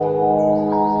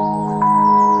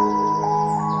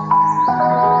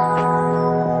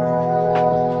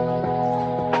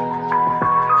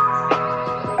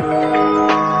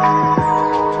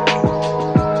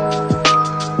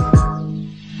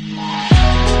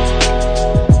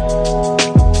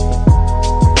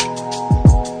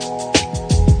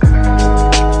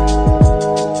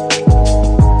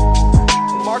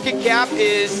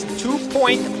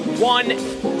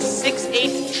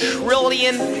$1.68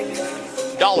 trillion.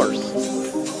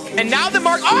 And now the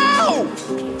market, it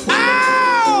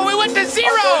went to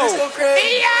zero.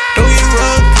 Yeah!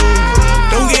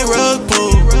 Don't get rug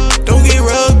pulled. Don't get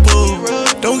rug pulled.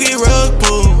 Don't get rug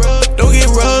pulled. Don't get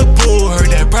rug pulled. Heard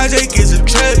that project is a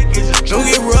trap. Don't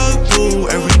get rug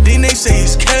pulled. Everything they say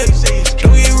is kept.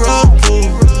 Don't get rug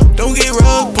pulled. Don't get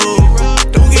rug pulled.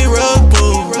 Don't get rug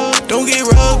pulled. Don't get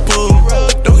rug pulled.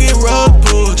 Don't get rug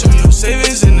pulled. Turn your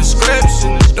savings into scraps.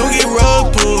 Don't get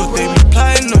rug pulled. They be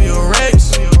plotting on your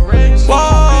racks.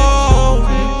 Whoa,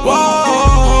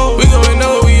 whoa. We gon'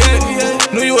 know where we at.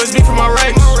 New USB from my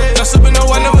racks. Not slipping, no,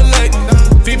 I never let.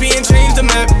 VPN changed the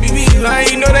map. I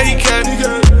ain't know that he kept.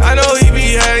 I know he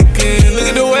be hacking. Look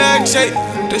at the way I check.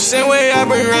 The same way I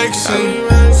bring racks in.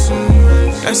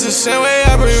 That's the same way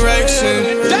I bring racks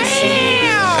in.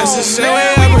 That's the same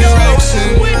way I bring racks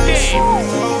in.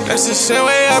 That's the same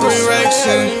way I bring racks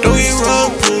in. Don't get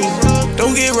rug pulled.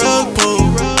 Don't get rug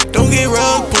pulled. Don't get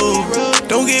rug pulled.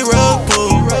 Don't get rug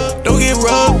pulled. Don't get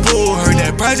rug pulled. Heard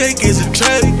that project is a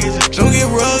trap. Don't get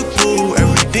rug pulled.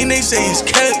 Everything they say is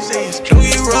kept. Don't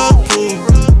get rug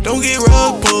pulled. Don't get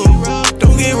rug pulled.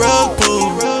 Don't get rug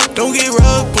pulled. Don't get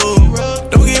rug pulled.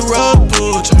 Don't get rug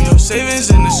pulled. Turn your savings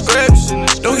into scraps.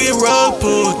 Don't get rug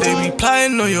pulled. They be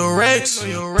plotting on your racks.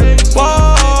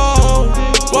 Whoa,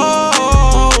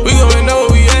 whoa. We gon' know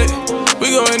where we at.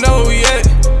 We gon' know where we at.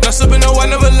 Not slipping, no, I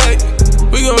never let.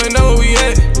 We gon' know where we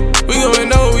at. We gon'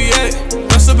 know where we at.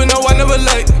 Not slipping, no, I never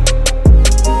let.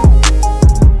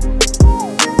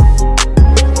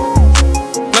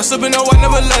 Not slipping, no, I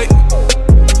never let.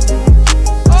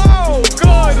 Oh,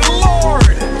 good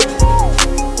Lord!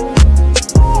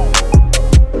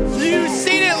 You've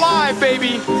seen it live, baby.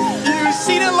 You've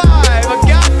seen it live. A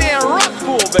goddamn rug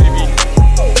pool, baby.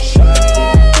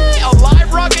 A live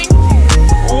rugging.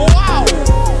 Wow.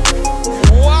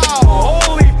 Wow.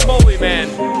 Holy moly, man.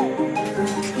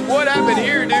 What happened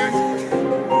here, dude?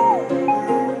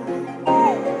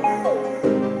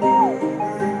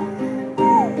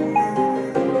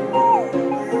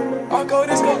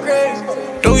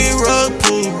 Don't get rug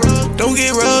pulled. Don't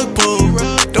get rug pulled.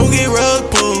 Don't get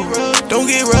rug pulled. Don't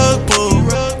get rug pulled.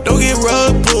 Don't get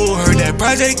rug pulled. Heard that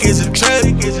project is a trap.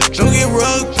 Don't get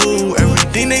rug pulled.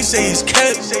 Everything they say is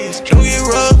kept. Don't get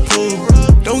rug pulled.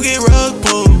 Don't get rug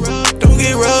pulled. Don't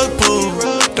get rug pulled.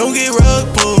 Don't get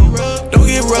rug pulled. Don't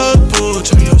get rug pulled.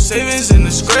 Turn your savings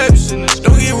into scraps.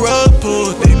 Don't get rug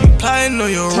pulled. They be plotting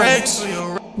on your racks.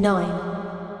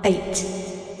 9, 8,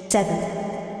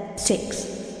 7, 6,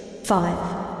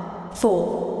 5,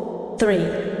 4, 3,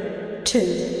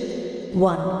 2,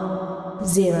 1,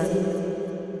 0.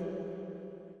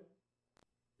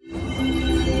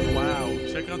 Wow,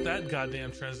 check out that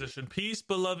goddamn transition. Peace,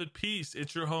 beloved, peace.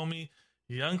 It's your homie,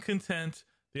 Young Content,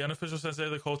 the unofficial sensei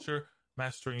of the culture,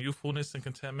 mastering youthfulness and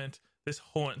contentment. This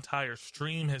whole entire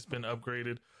stream has been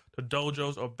upgraded. The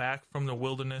dojos are back from the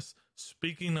wilderness.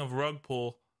 Speaking of rug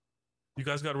pull, you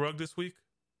guys got rug this week?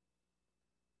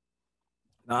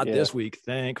 Not this week.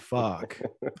 Thank fuck.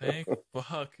 Thank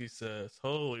fuck, he says.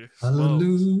 Holy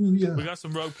Hallelujah. smokes. We got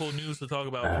some rug pull news to talk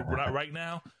about. Right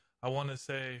now, I want to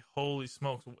say, holy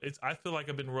smokes. I feel like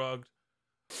I've been rugged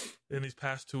in these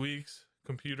past 2 weeks.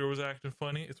 Computer was acting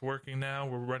funny. It's working now.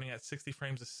 We're running at 60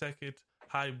 frames a second.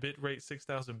 High bit rate,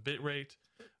 6,000 bit rate.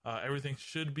 Everything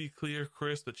should be clear,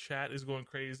 Chris. The chat is going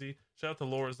crazy. Shout out to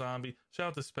Laura Zombie. Shout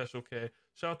out to Special K.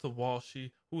 Shout out to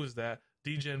Walshy. Who is that?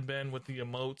 DJ Ben with the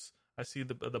emotes. I see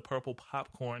the purple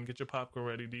popcorn. Get your popcorn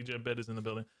ready. DJ Ben is in the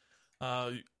building.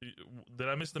 Did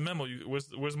I miss the memo?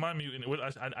 Where's my mute?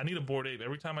 I need a Bored Ape.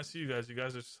 Every time I see you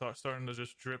guys are starting to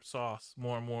just drip sauce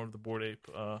more and more of the Bored Ape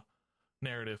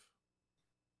narrative.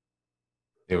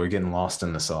 Yeah, we're getting lost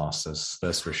in the sauce.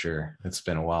 That's for sure. It's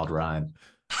been a wild ride.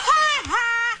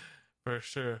 For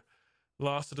sure.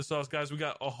 Lost to the sauce. Guys, we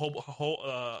got a whole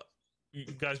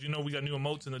guys, we got new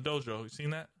emotes in the dojo. You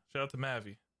seen that? Shout out to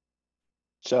Mavi.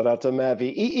 Shout out to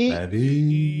Mavi.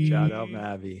 Mavi. Shout out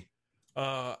Mavi.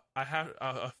 I have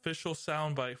an official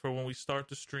soundbite for when we start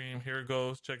the stream. Here it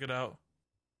goes. Check it out.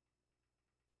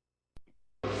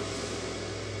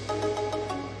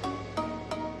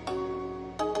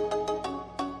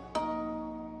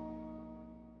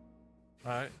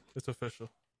 All right, it's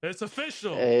official. It's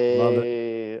official.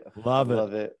 Hey, Love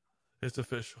love it. It's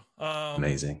official.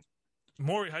 Amazing.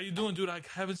 Maury, how you doing, dude? I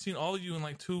haven't seen all of you in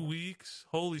like 2 weeks.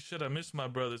 Holy shit, I miss my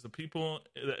brothers. The people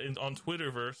on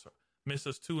Twitterverse miss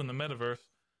us too in the metaverse.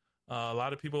 A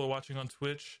lot of people are watching on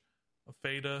Twitch.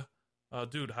 Fada,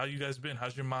 dude, how you guys been?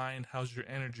 How's your mind? How's your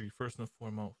energy? First and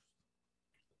foremost.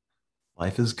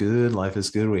 Life is good. Life is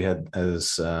good. We had,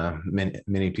 as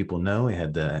many people know, we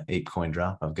had the ApeCoin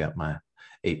drop. I've got my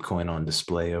ApeCoin on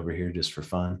display over here just for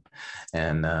fun,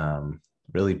 and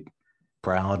really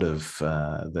proud of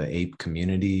the ape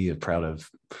community. Proud of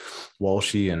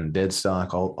Walshy and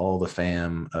Deadstock, all the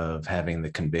fam, of having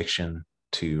the conviction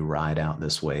to ride out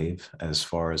this wave as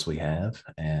far as we have.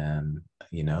 And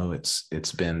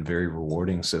it's been very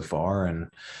rewarding so far, and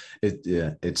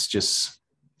it's just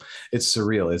it's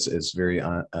surreal. It's very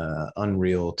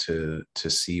unreal to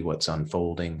see what's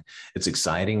unfolding. It's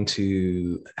exciting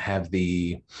to have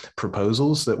the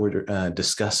proposals that we're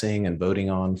discussing and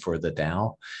voting on for the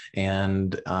DAO,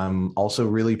 and I'm also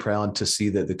really proud to see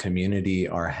that the community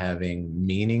are having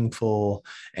meaningful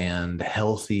and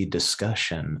healthy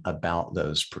discussion about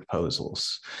those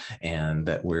proposals, and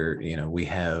that we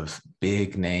have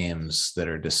big names that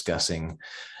are discussing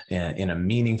in a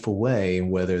meaningful way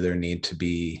whether there needs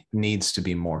to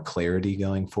be more clarity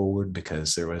going forward,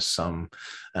 because there was some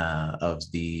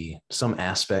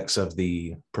aspects of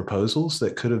the proposals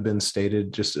that could have been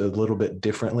stated just a little bit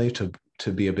differently to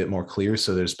be a bit more clear.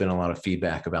 So there's been a lot of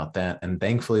feedback about that, and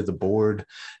thankfully the board,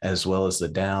 as well as the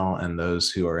DAO and those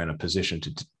who are in a position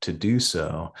to do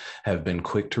so, have been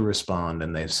quick to respond,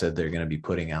 and they've said they're going to be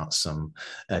putting out some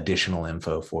additional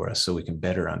info for us so we can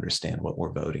better understand what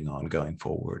we're voting on going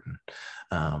forward.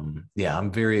 And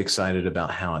I'm very excited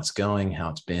about how it's going, how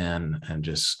it's been, and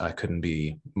just I couldn't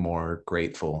be more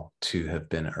grateful to have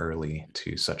been early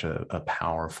to such a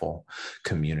powerful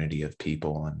community of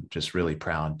people, and just really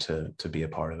proud to be a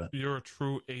part of it. You're a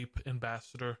true ape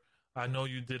ambassador. I know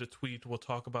you did a tweet. We'll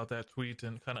talk about that tweet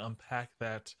and kind of unpack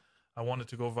that. I wanted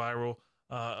to go viral.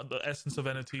 The essence of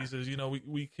NFTs is,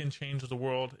 we can change the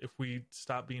world if we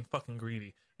stop being fucking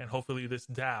greedy. And hopefully this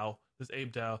DAO, this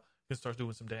ape DAO, can start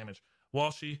doing some damage.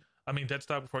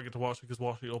 Deadstock, before I get to Walshy, because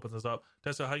Walshy opens us up.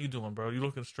 Deadstock, how you doing, bro? You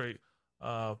looking straight,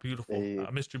 beautiful. Hey.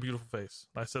 I missed your beautiful face.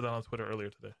 I said that on Twitter earlier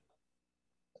today.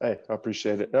 Hey, I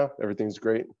appreciate it. No, everything's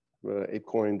great.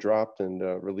 ApeCoin dropped, and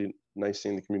really nice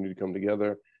seeing the community come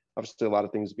together. Obviously, a lot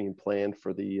of things being planned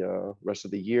for the rest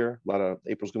of the year.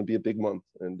 April's going to be a big month,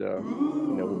 and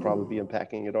we'll probably be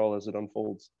unpacking it all as it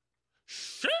unfolds.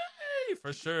 Shay,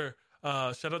 for sure.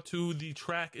 Shout out to the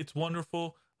track. It's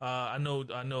wonderful. I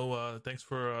know. Thanks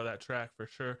for that track for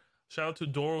sure. Shout out to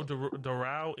Doro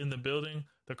Dorao in the building,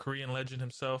 the Korean legend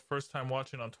himself. First time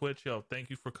watching on Twitch. Yo,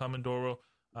 thank you for coming, Doro.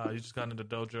 You just got into the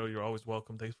dojo. You're always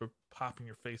welcome. Thanks for popping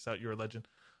your face out. You're a legend.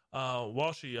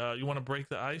 Walshy, you want to break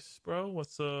the ice, bro?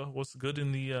 What's good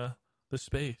in the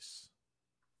space?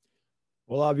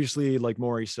 Well, obviously, like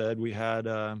Maury said, we had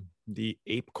the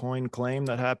ApeCoin claim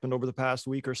that happened over the past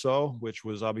week or so, which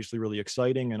was obviously really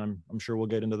exciting, and I'm sure we'll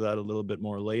get into that a little bit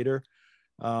more later.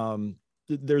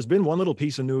 There's been one little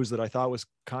piece of news that I thought was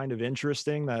kind of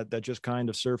interesting that just kind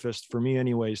of surfaced for me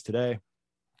anyways today,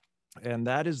 and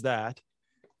that is that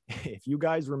if you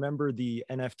guys remember the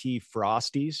NFT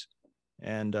Frosties,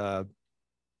 and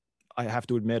I have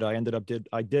to admit,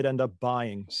 I did end up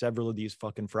buying several of these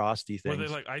fucking Frosty things. Were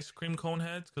they like ice cream cone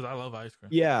heads? Because I love ice cream.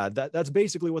 Yeah, that's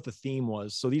basically what the theme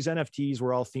was. So these NFTs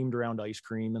were all themed around ice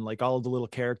cream, and like all of the little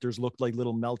characters looked like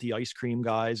little melty ice cream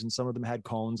guys, and some of them had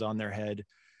cones on their head,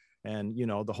 and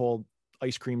the whole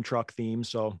ice cream truck theme.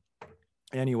 So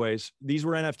anyways, these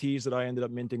were NFTs that I ended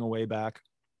up minting a way back,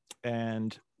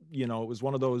 and it was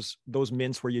one of those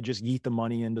mints where you just yeet the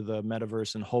money into the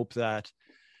metaverse and hope that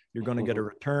you're going to get a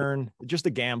return. Just a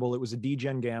gamble. It was a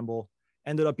degen gamble.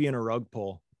 Ended up being a rug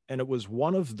pull, and it was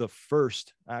one of the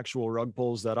first actual rug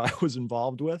pulls that I was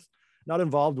involved with. Not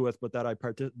involved with, but that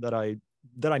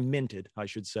I minted, I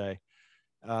should say.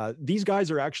 These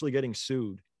guys are actually getting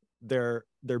sued. They're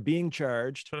being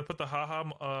charged. Should I put the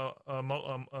haha?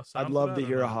 I'd love to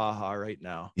hear a haha right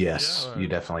now. Yes, you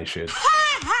definitely should.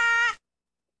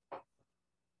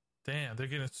 Damn, they're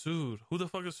getting sued. Who the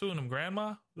fuck is suing them?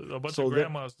 Grandma? A bunch of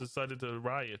grandmas decided to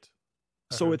riot.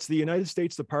 So it's the United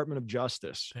States Department of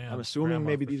Justice. Damn, I'm assuming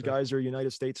maybe these sure. guys are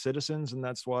United States citizens, and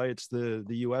that's why it's the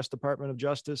U.S. Department of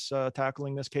Justice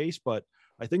tackling this case. But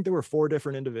I think there were 4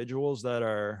 different individuals that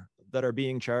are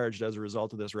being charged as a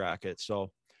result of this racket.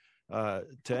 So to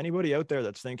anybody out there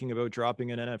that's thinking about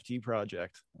dropping an NFT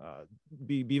project,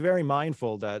 be very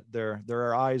mindful that there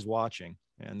are eyes watching.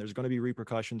 And there's going to be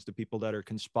repercussions to people that are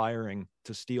conspiring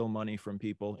to steal money from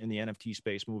people in the NFT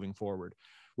space moving forward,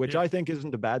 which I think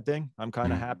isn't a bad thing. I'm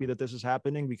kind of happy that this is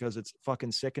happening because it's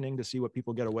fucking sickening to see what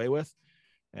people get away with.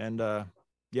 And I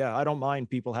don't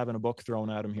mind people having a book thrown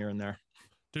at them here and there.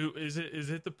 Dude, is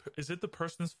it the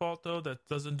person's fault though that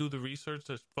doesn't do the research,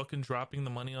 that's fucking dropping the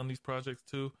money on these projects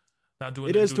too? Not doing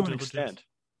it is to an extent.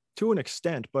 To an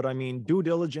extent, but I mean, due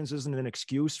diligence isn't an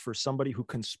excuse for somebody who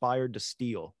conspired to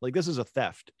steal. Like, this is a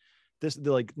theft.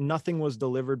 Like, nothing was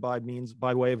delivered by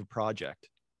way of a project.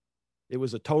 It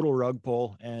was a total rug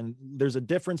pull. And there's a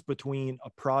difference between a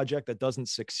project that doesn't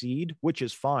succeed, which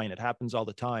is fine, it happens all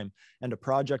the time, and a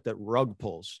project that rug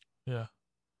pulls. Yeah.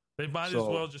 They might as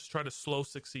well just try to slow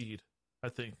succeed, I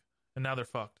think. And now they're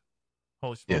fucked.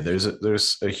 Holy smokes. Yeah,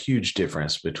 there's a huge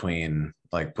difference between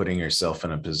like putting yourself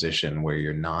in a position where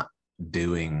you're not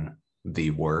doing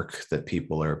the work that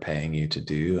people are paying you to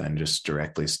do and just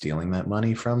directly stealing that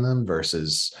money from them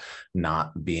versus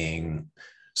not being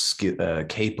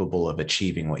capable of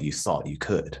achieving what you thought you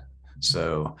could.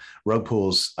 So rug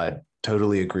pulls, I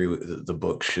totally agree with the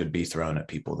book should be thrown at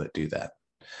people that do that.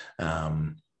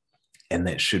 And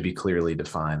that should be clearly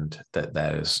defined that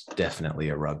that is definitely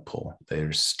a rug pull.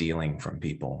 They're stealing from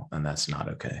people, and that's not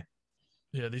okay.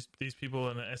 Yeah, these people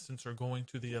in essence are going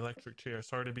to the electric chair.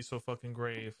 Sorry to be so fucking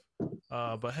grave,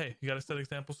 but hey, you got to set an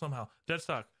example somehow.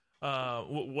 Deadstock.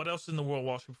 What else in the world,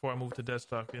 Walsh, before I move to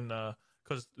Deadstock?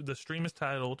 Because the stream is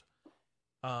titled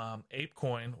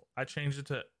ApeCoin. I changed it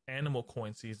to Animal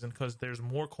Coin Season because there's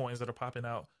more coins that are popping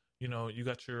out. You know, you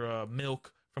got your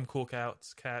Milk from Cool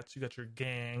Cats. You got your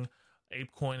Gang.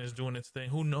 ApeCoin is doing its thing.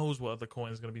 Who knows what other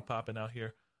coin is going to be popping out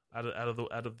here out of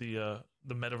the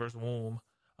metaverse womb.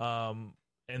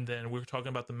 And then we were talking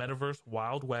about the metaverse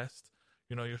Wild West.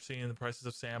 You know, you're seeing the prices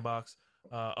of Sandbox,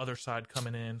 other side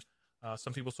coming in.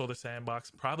 Some people saw the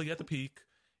Sandbox probably at the peak.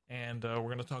 And we're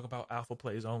going to talk about Alpha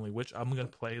Plays Only, which I'm going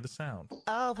to play the sound.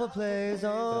 Alpha Plays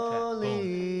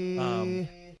Only.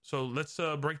 So let's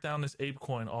break down this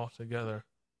ApeCoin all together,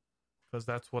 because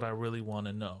that's what I really want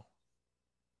to know.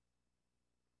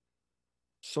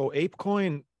 So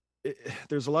ApeCoin,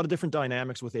 there's a lot of different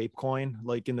dynamics with ApeCoin.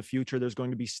 Like, in the future, there's going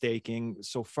to be staking.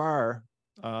 So far,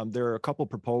 there are a couple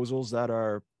proposals that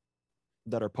are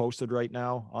posted right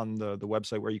now on the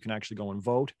website where you can actually go and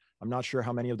vote. I'm not sure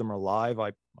how many of them are live.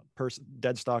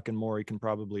 Deadstock and Maury can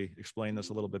probably explain this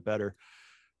a little bit better.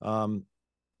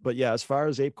 But yeah, as far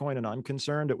as ApeCoin and I'm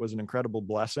concerned, it was an incredible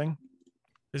blessing.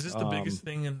 Is this the biggest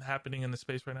thing happening in the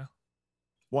space right now?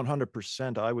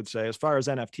 100%, I would say, as far as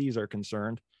NFTs are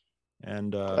concerned.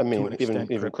 And I mean, even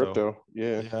crypto.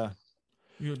 Yeah.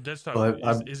 Deadstock,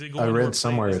 well, is it going? I read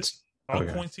somewhere it's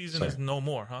altcoin season is no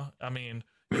more, huh? I mean,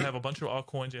 you have a bunch of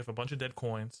altcoins, you have a bunch of dead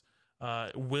coins.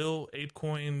 Will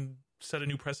ApeCoin set a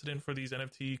new precedent for these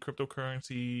NFT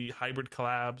cryptocurrency hybrid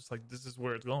collabs? Like, this is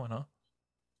where it's going, huh?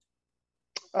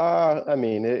 I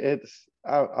mean,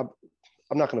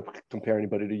 I'm not going to compare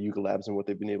anybody to Yuga Labs and what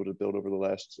they've been able to build over the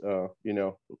last,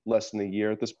 less than a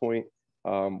year at this point.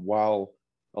 While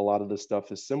a lot of this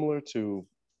stuff is similar to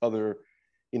other,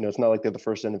 it's not like they're the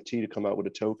first NFT to come out with a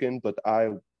token, but I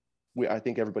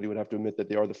think everybody would have to admit that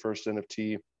they are the first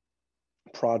NFT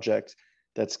project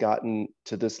that's gotten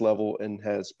to this level and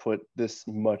has put this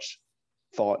much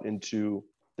thought into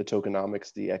the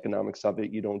tokenomics, the economics of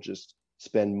it. You don't just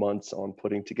spend months on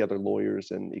putting together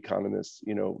lawyers and economists,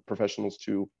 professionals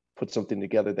to put something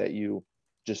together that you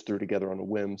just threw together on a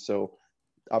whim. So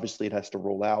obviously it has to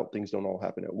roll out. Things don't all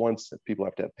happen at once. People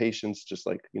have to have patience, just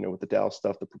like, with the DAO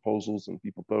stuff, the proposals and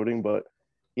people voting. But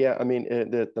yeah, I mean,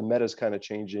 the meta is kind of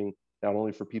changing, not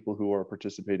only for people who are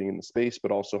participating in the space,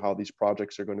 but also how these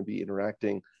projects are going to be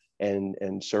interacting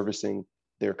and servicing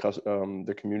their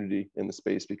community in the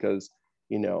space. Because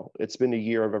it's been a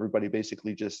year of everybody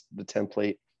basically just the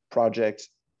template project,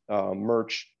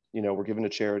 merch, we're giving to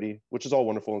charity, which is all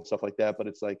wonderful and stuff like that. But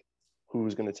it's like,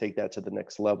 who's going to take that to the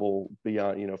next level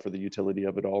beyond, for the utility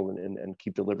of it all and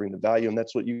keep delivering the value. And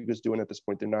that's what Yuga's doing at this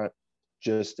point. They're not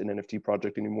just an NFT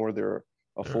project anymore. They're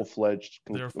a full-fledged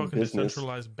they're a fucking business.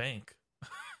 Decentralized bank.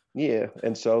 Yeah.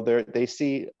 And so they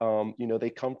see, they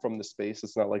come from the space.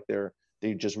 It's not like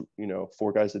they just,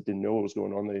 four guys that didn't know what was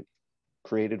going on. They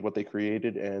created what they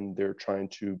created and they're trying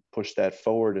to push that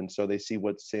forward. And so they see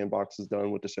what Sandbox has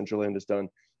done, what Decentraland has done.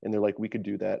 And they're like, we could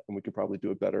do that and we could probably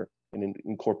do it better and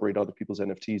incorporate other people's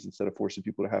NFTs instead of forcing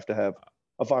people to have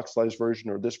a voxelized version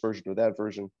or this version or that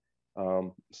version.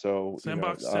 So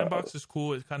Sandbox is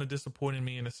cool. It kind of disappointed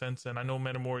me in a sense. And I know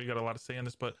Metamore, you got a lot to say on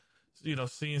this, but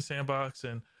seeing Sandbox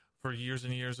and for years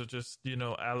and years of just,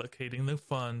 allocating the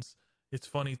funds, it's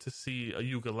funny to see a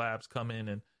Yuga Labs come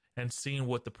in and seeing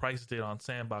what the price did on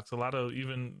Sandbox. A lot of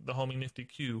even the homie Nifty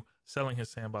Q selling his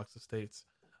Sandbox estates,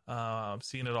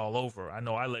 seeing it all over. I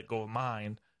know I let go of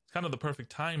mine. It's kind of the perfect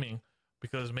timing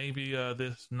because maybe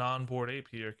this non-board ape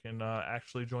here can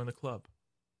actually join the club.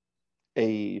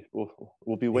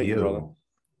 We'll be waiting, brother.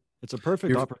 It's a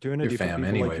perfect opportunity for people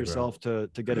anyway, like yourself to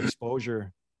get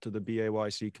exposure the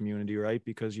BAYC community, right?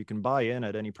 Because you can buy in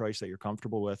at any price that you're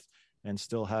comfortable with and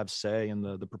still have say in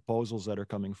the proposals that are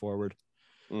coming forward.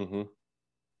 Mm-hmm.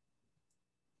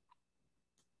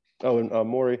 Oh, and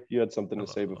Maury, you had something to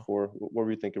say before. What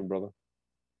were you thinking, brother?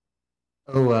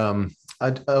 Oh,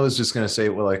 I was just going to say,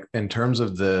 well, like in terms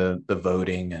of the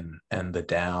voting and the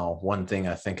DAO, one thing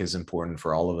I think is important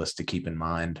for all of us to keep in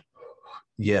mind.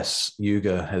 Yes,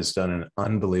 Yuga has done an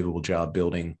unbelievable job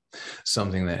building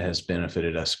something that has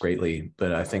benefited us greatly.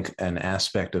 But I think an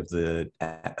aspect of the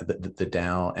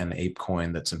DAO and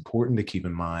ApeCoin that's important to keep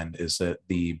in mind is that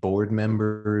the board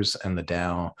members and the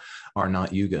DAO are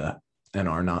not Yuga and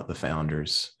are not the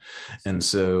founders. And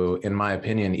so, in my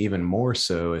opinion, even more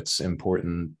so, it's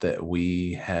important that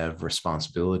we have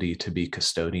responsibility to be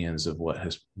custodians of what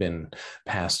has been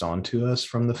passed on to us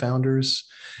from the founders.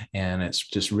 And it's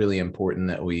just really important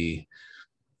that we,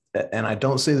 and I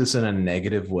don't say this in a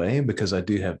negative way, because I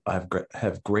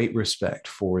have great respect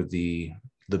for the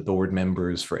board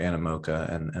members for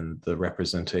Animoca and the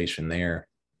representation there.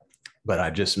 But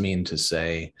I just mean to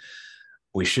say,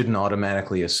 we shouldn't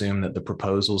automatically assume that the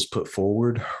proposals put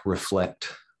forward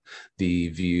reflect the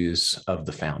views of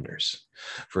the founders.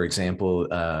 For example,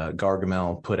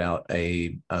 Gargamel put out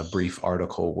a brief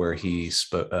article where he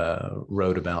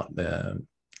wrote about the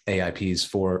AIPs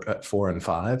 4 and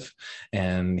 5,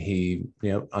 and he,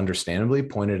 understandably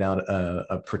pointed out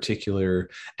a particular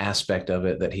aspect of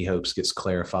it that he hopes gets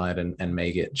clarified and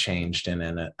may get changed in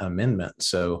an amendment.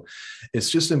 So it's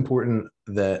just important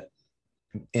that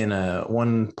in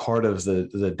one part of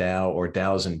the DAO or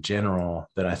DAOs in general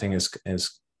that I think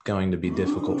is going to be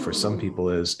difficult for some people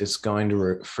is it's going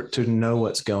to know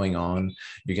what's going on.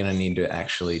 You're going to need to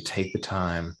actually take the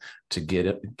time to get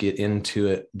into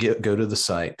it, go to the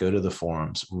site, go to the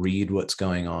forums, read what's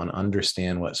going on,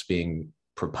 understand what's being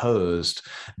proposed.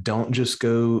 Don't just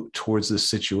go towards this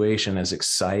situation, as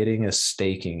exciting as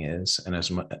staking is, and as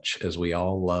much as we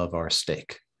all love our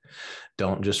stake.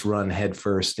 Don't just run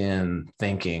headfirst in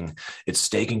thinking it's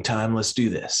staking time, let's do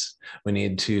this. We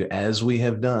need to, as we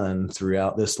have done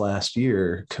throughout this last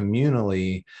year,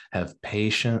 communally have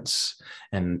patience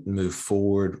and move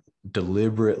forward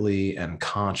deliberately and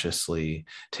consciously,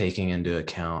 taking into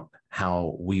account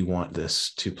how we want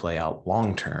this to play out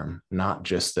long term, not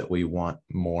just that we want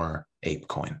more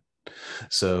ApeCoin.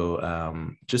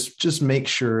 So just make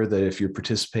sure that if you're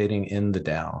participating in the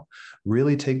DAO,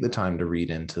 really take the time to read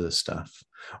into the stuff,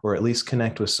 or at least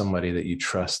connect with somebody that you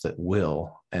trust that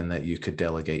will, and that you could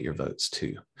delegate your votes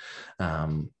to. I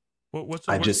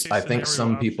think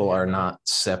some people are not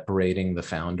separating the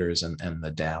founders and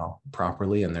the DAO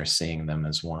properly, and they're seeing them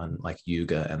as one, like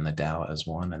Yuga and the DAO as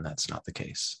one, and that's not the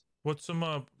case. What's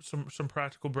some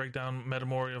practical breakdown,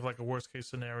 Metamori, of like a worst case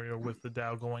scenario with the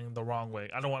DAO going the wrong way?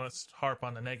 I don't want to harp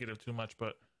on the negative too much,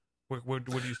 but what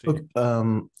do you see?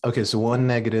 Okay, so one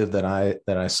negative that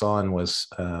I saw and was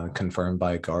confirmed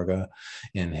by Garga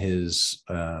in his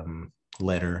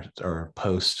letter or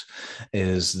post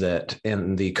is that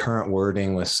in the current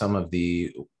wording with some of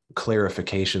the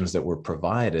clarifications that were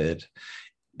provided,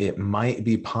 it might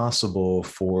be possible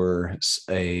for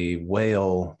a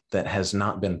whale that has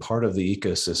not been part of the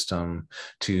ecosystem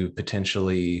to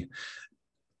potentially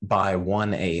buy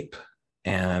one ape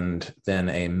and then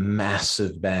a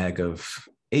massive bag of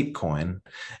ApeCoin,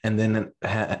 and then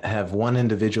have one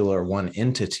individual or one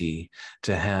entity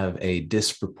to have a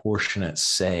disproportionate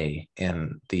say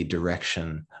in the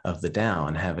direction of the DAO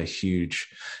and have a huge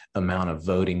amount of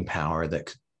voting power that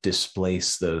could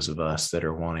displace those of us that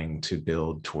are wanting to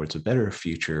build towards a better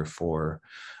future for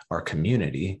our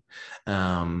community.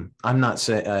 I'm not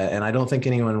saying, and I don't think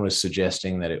anyone was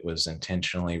suggesting that it was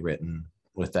intentionally written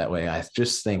with that way. I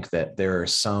just think that there are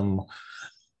some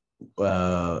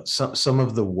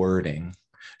of the wording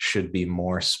should be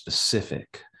more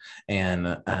specific.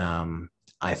 And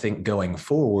I think going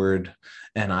forward,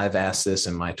 and I've asked this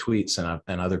in my tweets,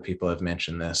 and other people have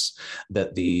mentioned this,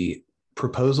 that the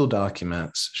proposal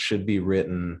documents should be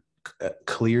written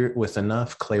clear, with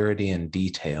enough clarity and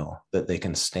detail that they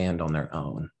can stand on their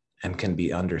own and can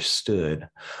be understood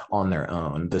on their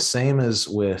own. The same as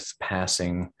with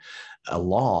passing a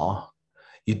law.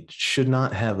 You should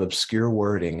not have obscure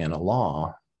wording in a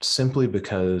law simply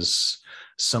because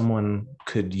someone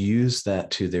could use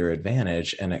that to their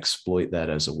advantage and exploit that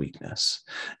as a weakness.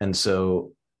 And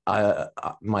so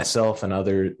myself and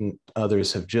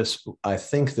others have I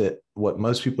think that what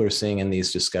most people are seeing in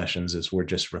these discussions is we're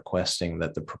just requesting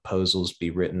that the proposals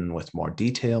be written with more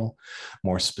detail,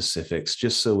 more specifics,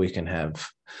 just so we can have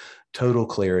total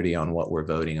clarity on what we're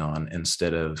voting on,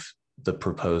 instead of the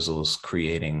proposals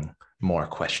creating more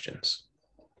questions.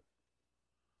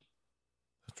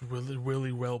 Really,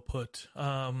 really well put.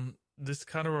 This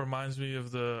kind of reminds me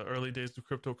of the early days of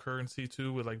cryptocurrency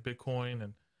too, with like Bitcoin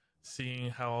and seeing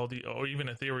how or even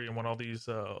Ethereum, when all these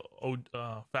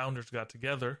founders got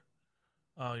together.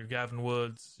 Your Gavin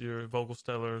Woods, your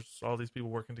Vogelstellers, all these people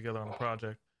working together on a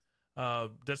project.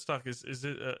 Deadstock,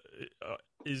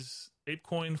 is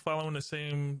ApeCoin following the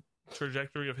same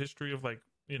trajectory of history of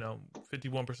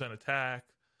 51% attack?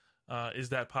 Is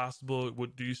that possible?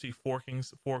 Do you see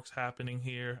forks happening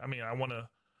here? I mean, I want to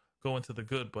go into the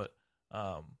good, but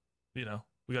we got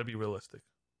to be realistic.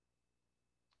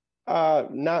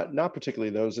 Not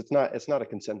particularly those. It's not a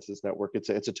consensus network. It's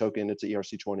a token. It's a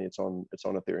ERC20. It's on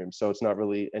Ethereum. So it's not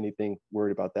really anything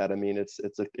worried about that. I mean,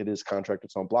 it is contract.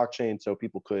 It's on blockchain, so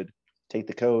people could take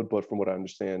the code. But from what I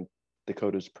understand, the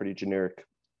code is pretty generic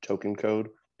token code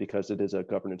because it is a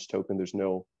governance token. There's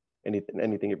no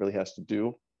anything it really has to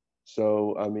do.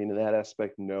 So I mean, in that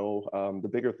aspect, no. The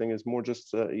bigger thing is more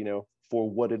just for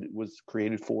what it was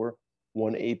created for.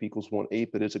 One ape equals one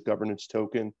ape. It is a governance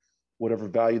token. Whatever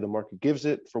value the market gives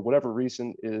it, for whatever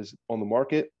reason, is on the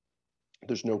market.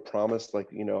 There's no promise,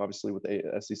 obviously with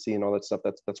the SEC and all that stuff.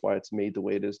 That's why it's made the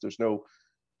way it is. There's no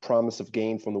promise of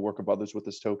gain from the work of others with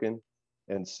this token.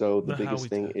 And so the biggest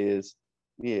thing is,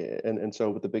 and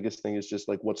so the biggest thing is just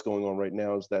like what's going on right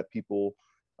now is that people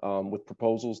with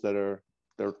proposals they're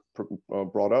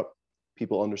brought up,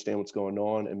 people understand what's going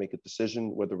on and make a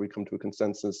decision, whether we come to a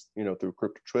consensus, through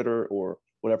crypto Twitter or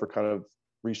whatever kind of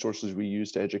resources we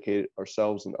use to educate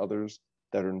ourselves and others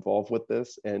that are involved with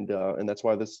this. And that's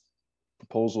why this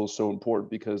proposal is so important,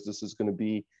 because this is going to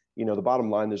be, the bottom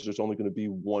line is there's only going to be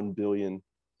 1 billion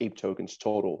ape tokens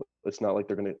total. It's not like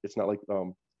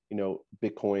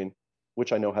Bitcoin,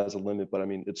 which I know has a limit, but I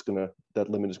mean, that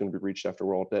limit is going to be reached after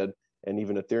we're all dead. And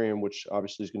even Ethereum, which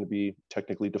obviously is going to be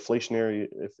technically deflationary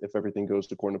if everything goes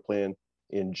according to plan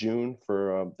in June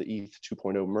for the ETH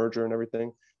 2.0 merger and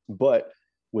everything. But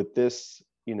with this,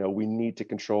 we need to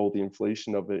control the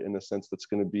inflation of it in a sense that's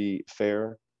going to be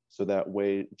fair. So that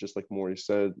way, just like Maury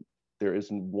said, there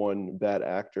isn't one bad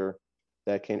actor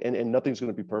that can, and nothing's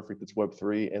going to be perfect. It's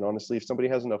Web3. And honestly, if somebody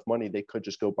has enough money, they could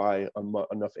just go buy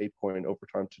enough ApeCoin over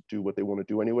time to do what they want to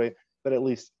do anyway. But at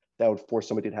least that would force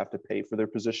somebody to have to pay for their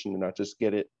position and not just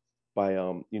get it by,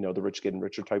 the rich getting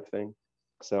richer type thing.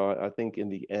 So I think in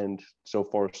the end, so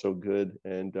far, so good.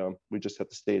 And we just have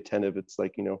to stay attentive. It's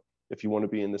like, if you want to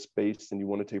be in this space and you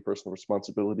want to take personal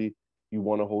responsibility, you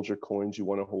want to hold your coins, you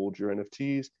want to hold your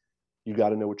NFTs, you got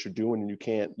to know what you're doing. And you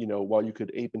can't, while you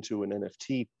could ape into an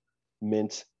NFT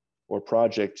mint or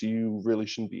project, you really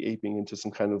shouldn't be aping into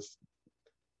some kind of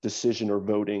decision or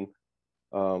voting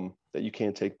that you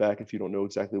can't take back if you don't know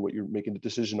exactly what you're making the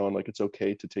decision on. Like, it's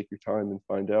okay to take your time and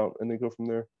find out and then go from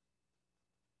there.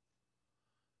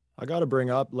 I got to bring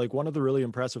up, one of the really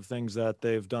impressive things that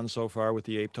they've done so far with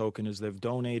the Ape token is they've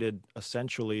donated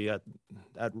essentially at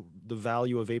the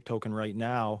value of Ape token right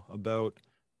now about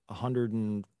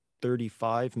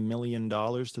 $135 million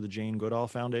to the Jane Goodall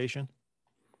Foundation.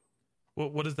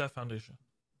 What is that foundation?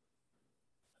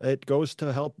 It goes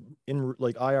to help in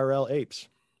IRL apes.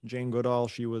 Jane Goodall,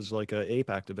 she was like an ape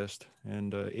activist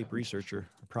and ape resurcher,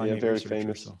 primate very researcher.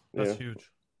 famous. So. That's huge.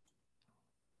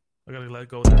 I gotta let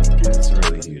go of that. That's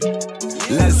really huge.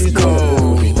 Let's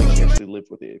go. She actually lived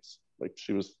with the apes. Like,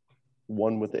 she was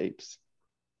one with the apes.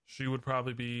 She would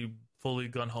probably be fully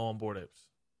gun-ho on board apes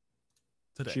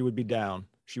today. She would be down.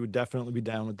 She would definitely be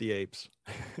down with the apes.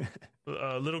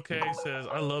 Little K says,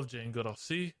 I love Jane Goodall.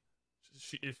 See,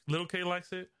 if Little K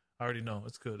likes it, I already know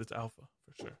it's good. It's alpha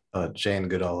for sure. Jane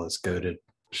Goodall is goated.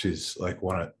 She's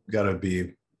gotta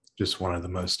be just one of the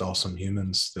most awesome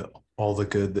humans. All the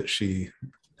good that she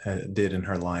did in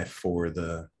her life for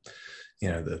the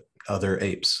other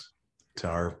apes,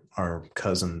 to our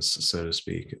cousins, so to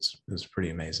speak. It's pretty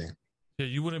amazing. Yeah,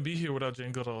 you wouldn't be here without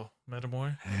Jane Goodall,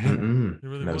 Metamoy. You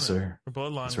really no, wouldn't. sir. Her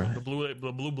bloodline, That's right. the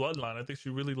blue bloodline. I think she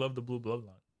really loved the blue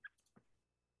bloodline.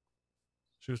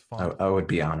 She was fond. I would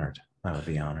be honored. I would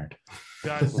be honored.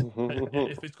 Guys,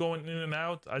 if it's going in and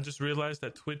out, I just realized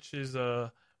that Twitch's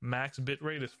max bit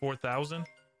rate is 4,000.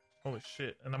 Holy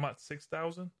shit! And I'm at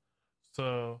 6,000.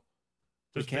 So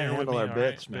just can't bear with handle me, our all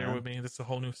bits, right? Bear man. with me. This is a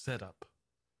whole new setup.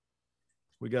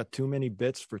 We got too many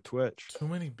bits for Twitch. Too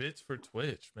many bits for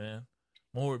Twitch, man.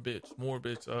 More bits, more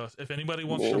bits. If anybody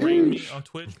wants to raid me on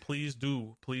Twitch, please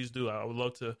do. Please do. I would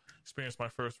love to experience my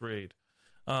first raid.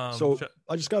 So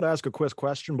I just got to ask a quick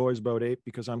question, boys, about ape,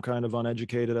 because I'm kind of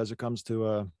uneducated as it comes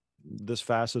to this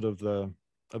facet of the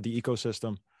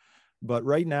ecosystem. But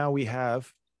right now we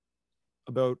have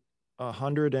about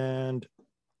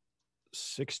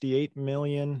 168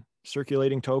 million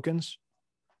circulating tokens.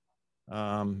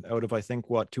 out of, I think,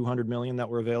 what, 200 million that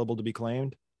were available to be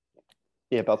claimed.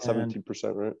 Yeah, about And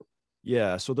 17%, right?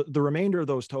 yeah, so the remainder of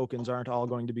those tokens aren't all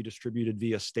going to be distributed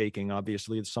via staking.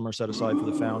 Obviously, some are set aside for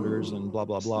the founders and blah,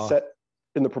 blah, blah. Set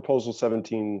in the proposal,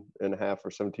 17.5 or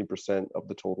 17% of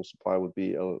the total supply would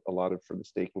be allotted for the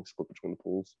staking split between the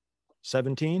pools.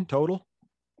 17 total?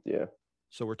 Yeah.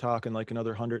 So we're talking like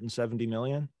another 170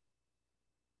 million?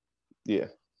 Yeah.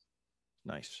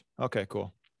 Nice. Okay,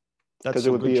 cool. That's Because it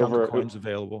a would good be chunk over of coins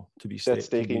available to be that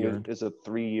staking earned. is a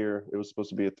 3-year. It was supposed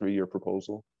to be a 3-year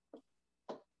proposal.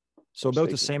 So about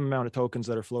the staking. same amount of tokens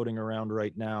that are floating around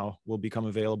right now will become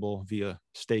available via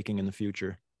staking in the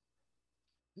future.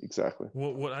 Exactly.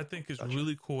 What I think is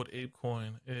really cool with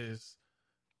ApeCoin is,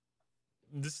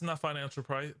 this is not financial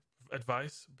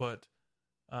advice, but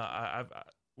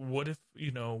what if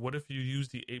you use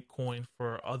the ApeCoin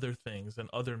for other things and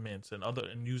other mints and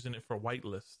using it for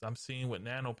whitelists? I'm seeing with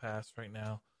NanoPass right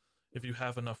now, if you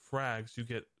have enough frags, you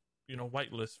get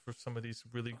whitelists for some of these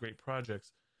really great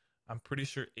projects. I'm pretty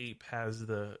sure Ape has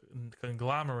the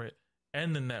conglomerate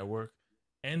and the network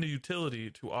and the utility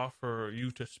to offer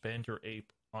you to spend your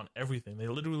Ape on everything. They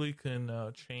literally can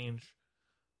change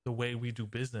the way we do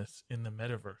business in the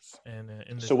metaverse and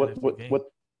in the So game.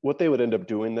 what they would end up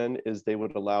doing then is they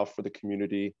would allow for the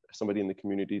community, somebody in the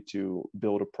community, to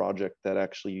build a project that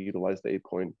actually utilized the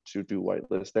ApeCoin to do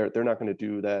whitelist. They're not going to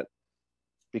do that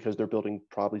because they're building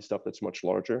probably stuff that's much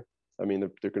larger. I mean,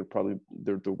 they're going to probably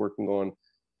they're working on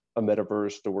a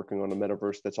metaverse. They're working on a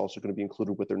metaverse that's also going to be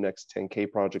included with their next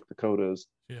 10K project, Dakotas.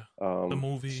 Yeah, the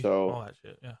movie, all that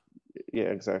shit. Yeah,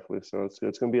 exactly. So it's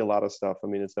going to be a lot of stuff. I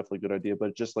mean, it's definitely a good idea.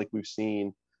 But just like we've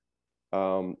seen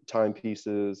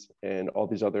timepieces and all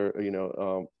these other,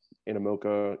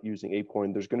 Animoca using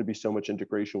ApeCoin, there's going to be so much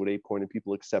integration with ApeCoin and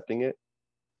people accepting it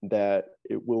that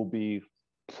it will be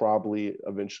probably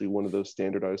eventually one of those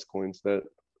standardized coins that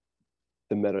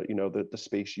the meta, the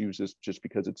space uses, just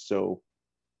because it's so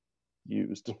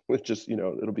used. It's just,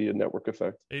 it'll be a network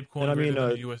effect. ApeCoin, I mean,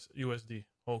 USD.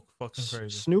 Oh, fucking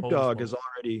crazy. Snoop Dogg is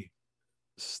already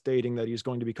stating that he's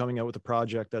going to be coming out with a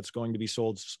project that's going to be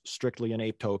sold strictly in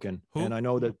Ape token. Who? And I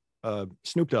know that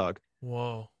Snoop Dogg.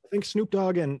 Whoa. I think Snoop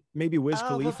Dogg and maybe Wiz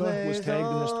Khalifa was tagged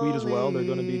in this tweet as well. They're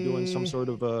going to be doing some sort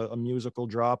of a musical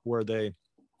drop where they're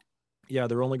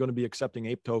only going to be accepting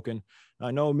Ape token.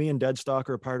 I know me and Deadstock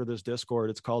are a part of this Discord.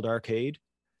 It's called Arcade.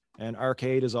 And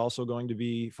Arcade is also going to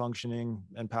be functioning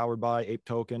and powered by Ape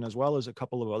token, as well as a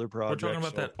couple of other projects. We're talking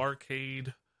about that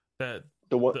Arcade, that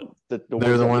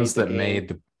they're the ones that made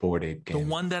the Bored Ape game. The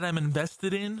one that I'm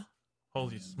invested in.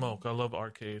 Holy smoke! I love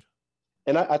Arcade.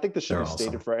 And I think this should be They're stated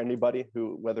awesome. for anybody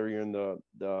who, whether you're in the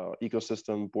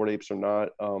ecosystem, Bored Apes or not,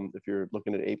 if you're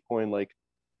looking at ApeCoin, like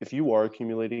if you are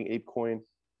accumulating ApeCoin,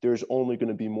 there's only going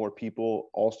to be more people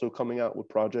also coming out with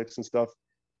projects and stuff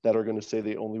that are going to say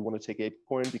they only want to take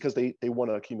ApeCoin because they want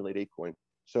to accumulate ApeCoin.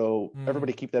 So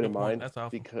everybody keep that in mind,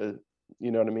 because you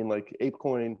know what I mean? Like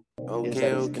ApeCoin is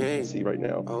at its infancy right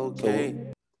now.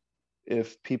 So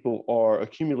if people are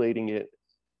accumulating it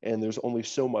and there's only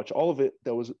so much, all of it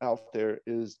that was out there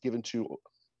is given to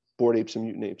Bored Apes and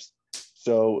Mutant Apes.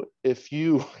 So if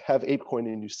you have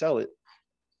ApeCoin and you sell it,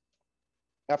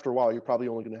 after a while, you're probably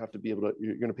only going to have to be able to,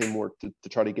 you're going to pay more to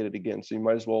try to get it again. So you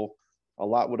might as well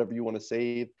allot whatever you want to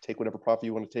save, take whatever profit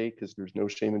you want to take, because there's no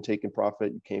shame in taking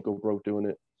profit. You can't go broke doing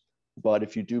it. But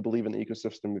if you do believe in the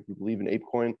ecosystem, if you believe in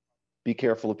ApeCoin, be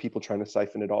careful of people trying to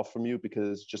siphon it off from you,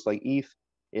 because just like ETH,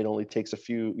 it only takes a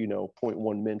few,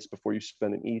 0.1 mints before you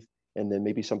spend an ETH, and then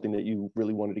maybe something that you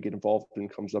really wanted to get involved in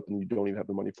comes up and you don't even have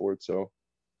the money for it. So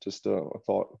just a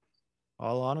thought.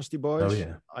 All honesty, boys,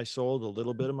 yeah. I sold a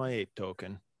little bit of my Ape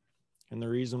token. And the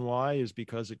reason why is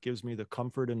because it gives me the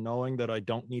comfort in knowing that I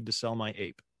don't need to sell my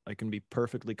Ape. I can be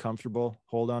perfectly comfortable,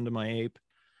 hold on to my Ape.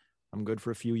 I'm good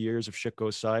for a few years if shit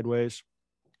goes sideways.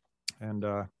 And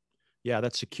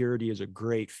that security is a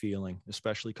great feeling,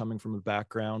 especially coming from a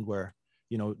background where,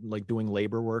 like doing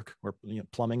labor work or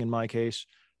plumbing in my case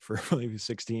for maybe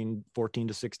 $14 to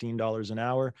 $16 an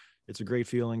hour. It's a great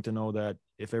feeling to know that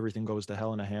if everything goes to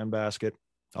hell in a handbasket,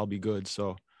 I'll be good.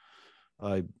 So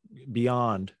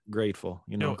beyond grateful,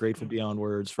 grateful beyond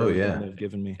words for everything they've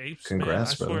given me. Apes,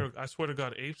 congrats, man, I swear to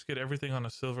God, apes get everything on a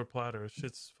silver platter.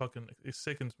 Shit's fucking, it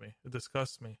sickens me. It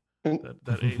disgusts me.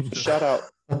 That apes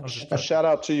just, shout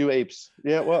out to you, apes.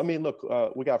 Yeah, well, I mean, look,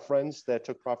 we got friends that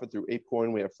took profit through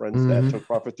ApeCoin. We have friends that took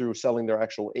profit through selling their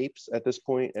actual apes at this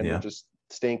point, and they're just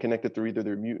staying connected through either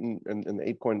their mutant and the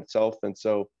ApeCoin itself. And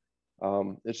so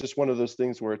it's just one of those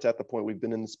things where it's at the point we've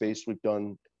been in the space, we've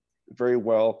done very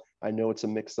well. I know it's a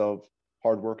mix of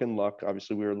hard work and luck.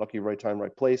 Obviously, we were lucky, right time,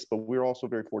 right place, but we're also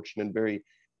very fortunate and very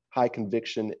high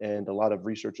conviction and a lot of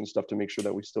research and stuff to make sure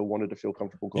that we still wanted to feel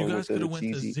comfortable You going guys with could it. have It's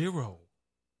went to easy. 0.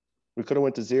 We could have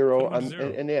went to 0. Could've went to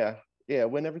 0. And yeah,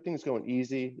 when everything's going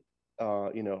easy,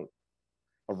 you know,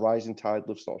 a rising tide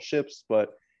lifts all ships,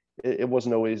 but it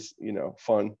wasn't always, you know,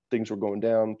 fun. Things were going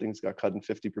down. Things got cut in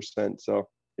 50%. So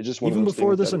it's just one Even of those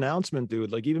before things this that announcement,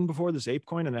 dude, like even before this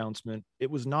ApeCoin announcement, it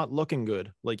was not looking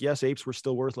good. Like, yes, apes were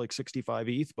still worth like 65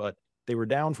 ETH, but they were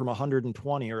down from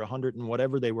 120 or 100 and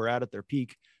whatever they were at their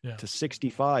peak to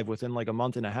 65 within like a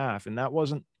month and a half. And that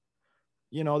wasn't,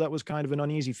 you know, that was kind of an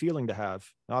uneasy feeling to have.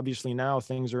 Obviously now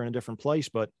things are in a different place,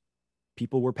 but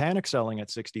people were panic selling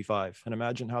at 65, and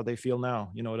imagine how they feel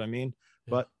now. You know what I mean?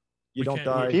 Yeah. But you We don't can't-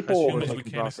 die. as People- humans, like we to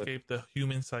can't profit. escape the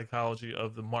human psychology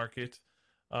of the market.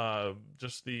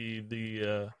 Just the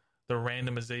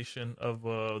randomization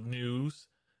of news.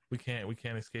 We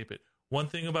can't escape it. One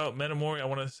thing about Metamori, I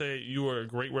want to say you are a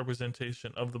great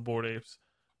representation of the Bored Apes.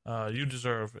 You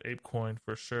deserve ApeCoin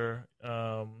for sure.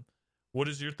 What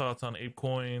is your thoughts on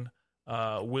ApeCoin?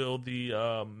 Will the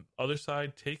other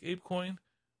side take ApeCoin?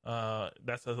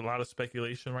 That's a lot of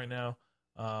speculation right now.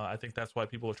 I think that's why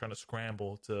people are trying to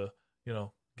scramble to, you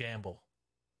know, gamble.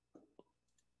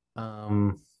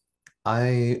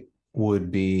 I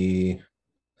would be,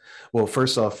 well,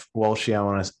 first off, Walshy,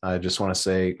 I just want to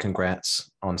say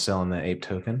congrats on selling the ape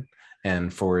token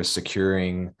and for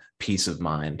securing peace of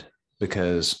mind,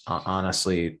 because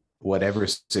honestly, whatever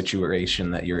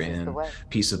situation that you're in,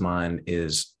 peace of mind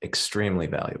is extremely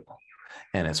valuable,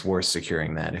 and it's worth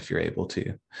securing that if you're able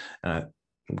to. I'm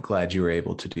glad you were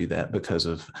able to do that because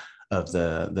of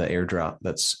the airdrop.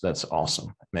 That's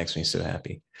awesome. It makes me so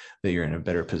happy that you're in a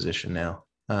better position now.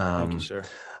 Thank you, sir.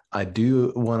 I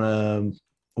do want to,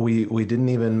 we didn't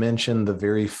even mention the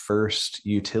very first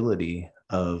utility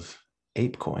of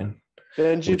ApeCoin.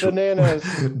 Benji Bananas.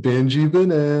 Benji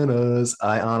Bananas.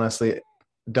 I honestly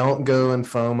don't go and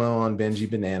FOMO on Benji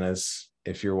Bananas.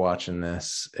 If you're watching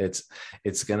this, it's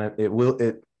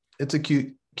a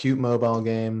cute mobile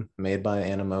game made by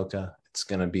Animoca. It's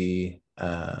gonna be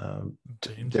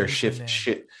they're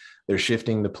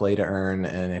shifting the play to earn,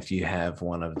 and if you have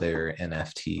one of their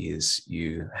NFTs,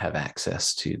 you have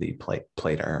access to the play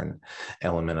to earn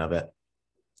element of it.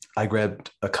 I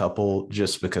grabbed a couple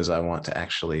just because I want to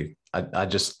actually. I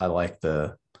like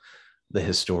the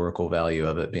historical value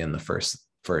of it being the first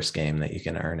game that you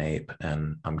can earn ape,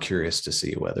 and I'm curious to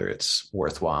see whether it's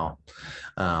worthwhile.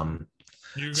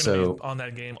 You're gonna be on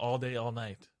that game all day, all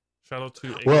night. Shout out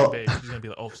to Babe. She's gonna be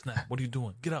like, "Oh snap! What are you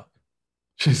doing? Get up!"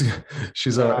 She's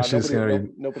gonna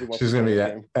be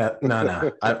at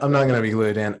no. I'm not gonna be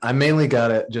glued in. I mainly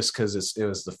got it just because it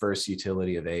was the first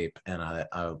utility of ape, and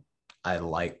I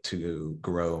like to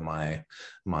grow my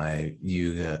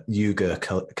Yuga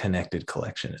connected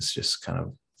collection. It's just kind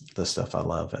of the stuff I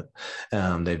love. It.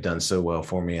 They've done so well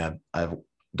for me. I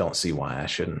don't see why I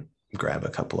shouldn't grab a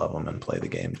couple of them and play the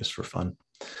game just for fun.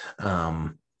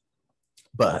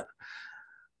 But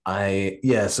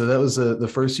so that was the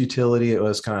first utility. It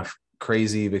was kind of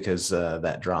crazy because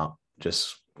that drop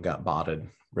just got botted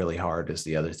really hard is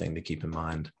the other thing to keep in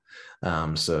mind.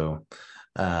 So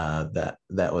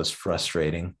that was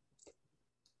frustrating.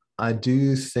 I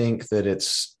do think that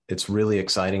it's really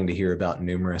exciting to hear about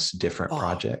numerous different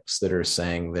projects that are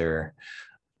saying that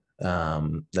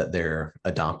they're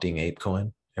adopting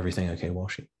ApeCoin. Everything okay,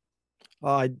 Walshy?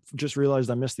 I just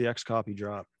realized I missed the X copy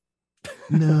drop.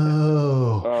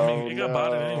 No. I mean, it got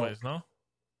botted anyways, no?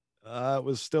 It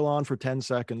was still on for 10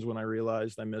 seconds when I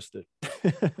realized I missed it.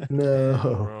 No,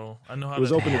 bro. I know how it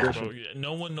was open edition. bro.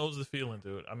 No one knows the feeling,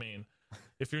 dude. I mean,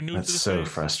 if you're new that's to the so space,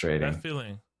 frustrating. that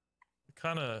feeling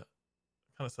kind of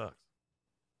sucks.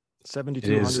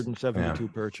 7,272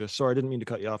 purchase. Sorry, I didn't mean to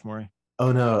cut you off, Maury.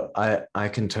 Oh no, I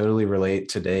can totally relate.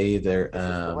 Today there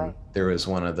was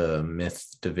one of the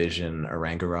Myth Division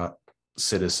Orangarok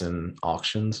citizen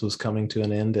auctions was coming to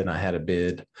an end, and I had a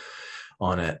bid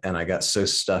on it, and I got so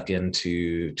stuck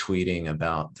into tweeting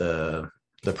about the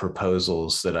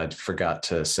proposals that I forgot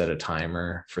to set a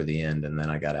timer for the end, and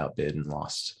then I got outbid and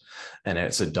lost. And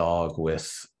it's a dog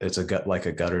like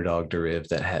a gutter dog derived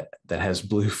that has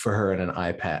blue fur and an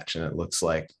eye patch, and it looks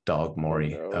like Dog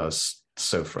Maury. Oh, no. I was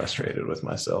so frustrated with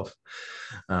myself.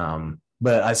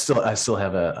 But I still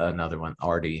have another one,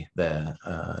 Artie,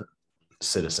 the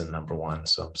citizen number 1.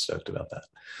 So I'm stoked about that.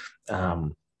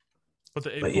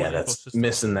 But yeah, that's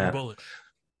missing that.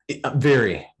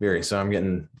 Very, very. So I'm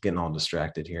getting all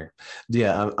distracted here.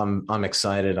 Yeah, I'm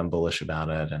excited. I'm bullish about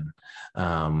it, and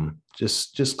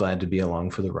just glad to be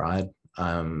along for the ride.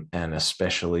 And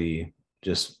especially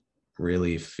just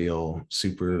really feel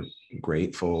super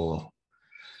grateful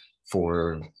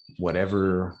for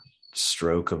whatever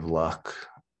stroke of luck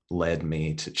led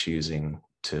me to choosing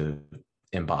to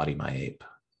embody my ape.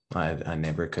 I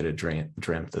never could have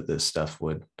dreamt that this stuff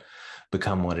would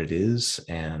become what it is.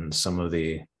 And some of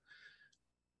the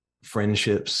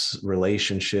friendships,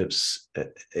 relationships,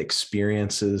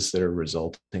 experiences that are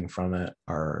resulting from it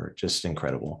are just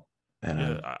incredible. And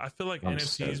yeah, I feel like I'm NFTs,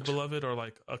 stoked. beloved, are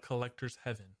like a collector's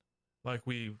heaven. Like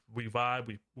we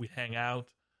vibe, we hang out,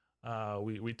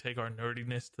 we take our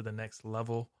nerdiness to the next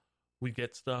level. We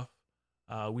get stuff,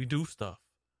 we do stuff.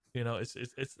 You know,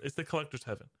 it's the collector's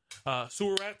heaven.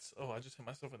 Sewer rats. Oh, I just hit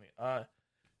myself in the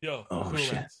yo, Oh, sewer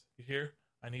shit. rats. You hear?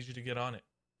 I need you to get on it.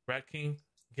 Rat King,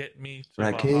 get me to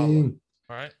Rat Valhalla. King.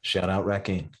 All right. Shout out Rat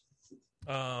King.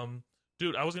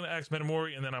 Dude, I was gonna ask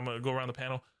Metamori, and then I'm gonna go around the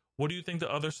panel. What do you think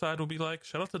the other side will be like?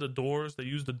 Shout out to the Doors. They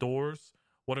use the Doors.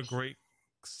 What a great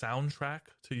soundtrack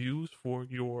to use for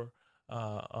your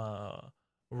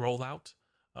rollout.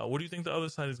 What do you think the other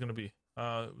side is going to be?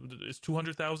 It's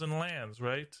 200,000 lands,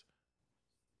 right?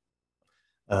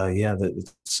 Yeah,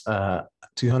 it's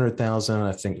 200,000.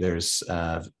 I think there's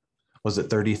was it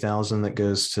 30,000 that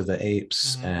goes to the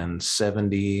apes, and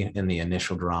 70 in the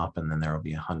initial drop, and then there will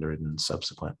be 100 in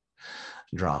subsequent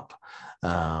drop.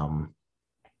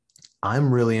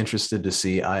 I'm really interested to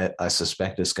see. I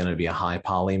suspect it's going to be a high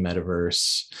poly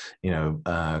metaverse. You know,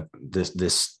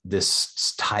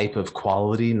 this type of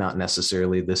quality, not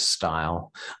necessarily this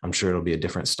style. I'm sure it'll be a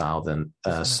different style than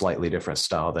slightly different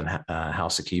style than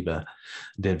House Akiba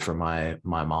did for my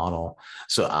model.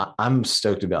 So I'm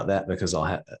stoked about that because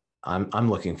I'm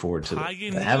looking forward to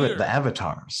the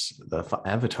avatars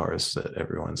that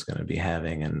everyone's going to be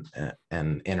having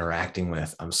and interacting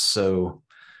with. I'm so,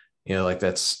 you know, like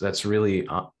that's really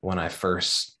when I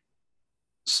first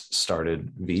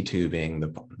started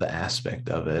VTubing, the aspect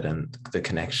of it and the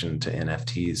connection to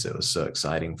NFTs. It was so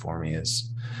exciting for me, is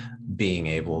being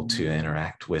able to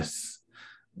interact with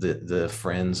the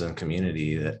friends and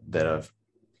community that I've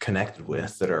connected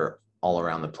with that are all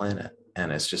around the planet.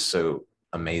 And it's just so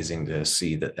amazing to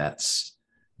see that that's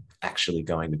actually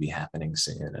going to be happening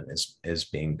soon and is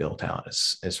being built out.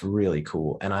 It's really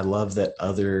cool. And I love that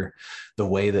the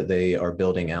way that they are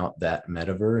building out that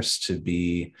metaverse to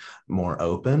be more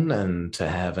open and to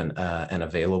have an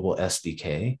available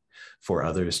SDK for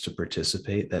others to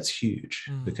participate. That's huge,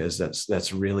 because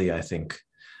that's really, I think,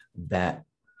 that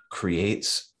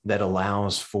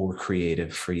allows for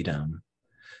creative freedom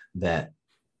that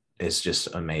is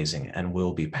just amazing and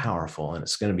will be powerful. And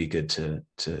it's going to be good to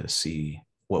see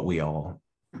what we all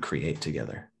create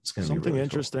together. It's going to be something really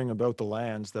interesting cool. about the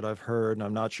lands that I've heard, and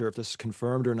I'm not sure if this is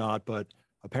confirmed or not, but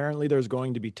apparently there's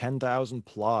going to be 10,000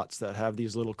 plots that have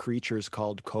these little creatures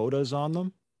called codas on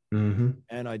them. Mm-hmm.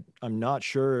 And I'm not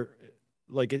sure,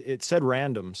 like it said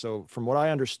random. So from what I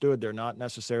understood, they're not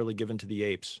necessarily given to the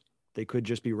apes. They could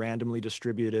just be randomly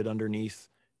distributed underneath,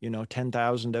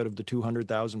 10,000 out of the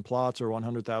 200,000 plots or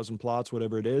 100,000 plots,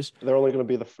 whatever it is. They're only going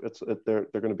to be they're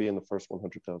going to be in the first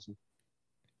 100,000.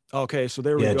 Okay, so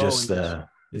there we go. Just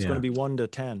it's going to be 1 to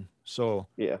 10. So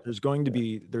yeah, there's going to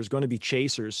be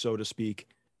chasers, so to speak,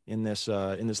 in this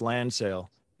land sale.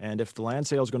 And if the land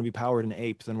sale is going to be powered in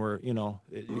ape, then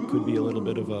it could be a little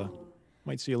bit of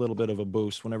might see a little bit of a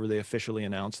boost whenever they officially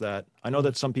announce that. I know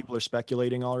that some people are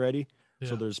speculating already,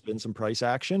 so there's been some price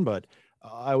action, but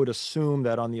I would assume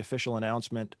that on the official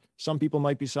announcement, some people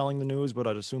might be selling the news, but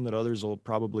I'd assume that others will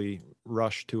probably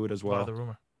rush to it as well. The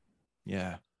rumor.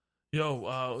 Yeah.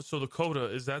 Yo, so the coda,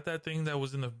 is that thing that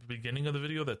was in the beginning of the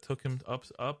video that took him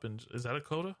up, and is that a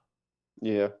coda?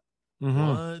 Yeah. Mm-hmm.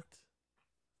 What?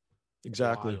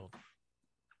 Exactly.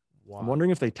 Wild. I'm wondering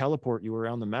if they teleport you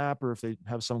around the map or if they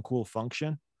have some cool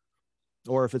function,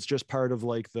 or if it's just part of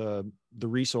like the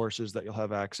resources that you'll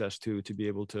have access to be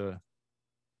able to,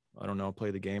 I don't know,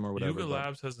 play the game or whatever. Yuga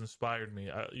Labs has inspired me.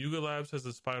 Yuga Labs has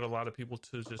inspired a lot of people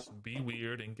to just be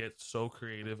weird and get so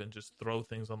creative and just throw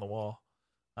things on the wall.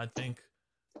 I think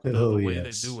the way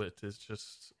they do it is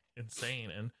just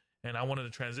insane. And I wanted to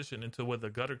transition into what the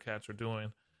Gutter Cats are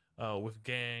doing with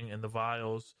Gang and the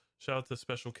Vials. Shout out to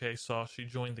Special K Sauce. She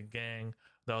joined the gang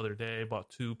the other day,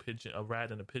 bought a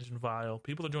rat and a pigeon vial.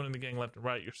 People are joining the gang left and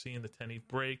right. You're seeing the 10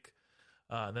 break.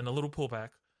 Then a little pullback.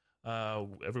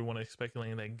 Everyone is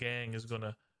speculating that Gang is going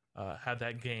to have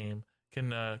that game.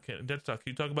 Dead Stock,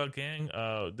 can you talk about Gang?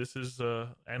 This is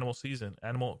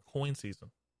animal coin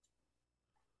season.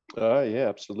 Yeah,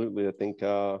 absolutely. I think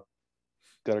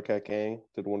Gutter Cat Gang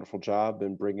did a wonderful job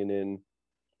in bringing in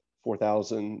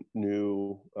 4,000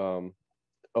 new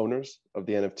owners of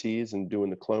the NFTs and doing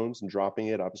the clones and dropping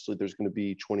it. Obviously, there's going to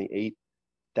be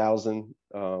 28,000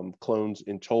 clones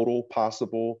in total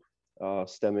possible.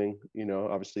 stemming,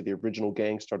 obviously the original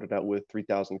gang started out with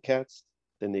 3,000 cats,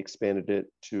 then they expanded it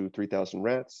to 3,000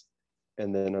 rats,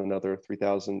 and then another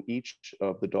 3,000 each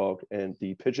of the dog and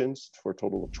the pigeons for a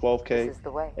total of 12K. This is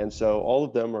the way. And so all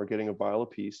of them are getting a vial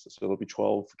apiece. So there'll be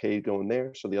 12K going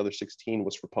there. So the other 16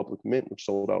 was for public mint, which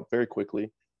sold out very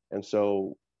quickly. And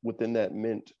so within that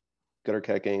mint, Gutter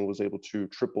Cat Gang was able to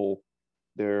triple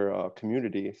their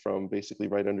community from basically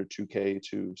right under 2K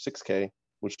to 6K,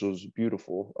 which was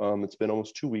beautiful. It's been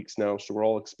almost 2 weeks now. So we're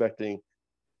all expecting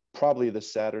probably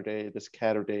this Saturday, this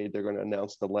Catterday, they're going to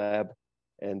announce the lab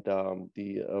and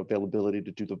the availability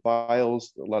to do the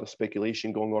vials. A lot of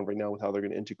speculation going on right now with how they're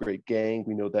going to integrate gang.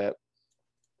 We know that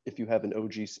if you have an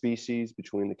OG species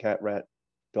between the cat, rat,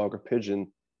 dog, or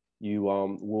pigeon, you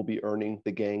will be earning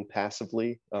the gang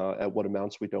passively. At what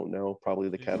amounts, we don't know. Probably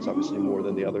the cat's obviously more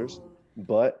than the others.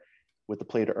 But with the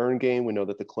play to earn game, we know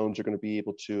that the clones are going to be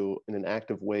able to, in an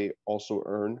active way, also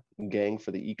earn gang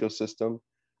for the ecosystem.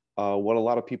 What a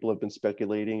lot of people have been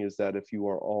speculating is that if you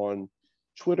are on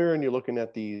Twitter and you're looking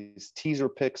at these teaser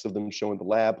pics of them showing the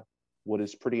lab, what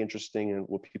is pretty interesting and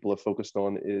what people have focused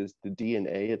on is the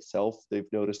DNA itself.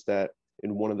 They've noticed that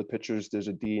in one of the pictures, there's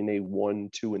a DNA 1,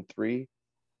 2, and 3.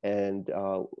 And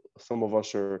some of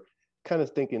us are kind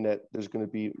of thinking that there's going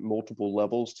to be multiple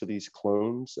levels to these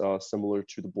clones, similar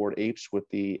to the Bored Apes with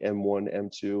the M1,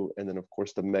 M2, and then of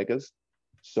course the Megas.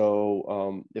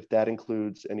 So if that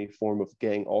includes any form of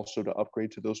gang also to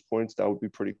upgrade to those points, that would be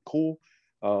pretty cool.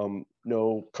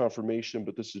 No confirmation,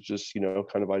 but this is just,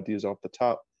 kind of ideas off the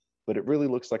top. But it really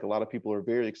looks like a lot of people are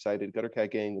very excited. Gutter Cat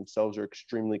Gang themselves are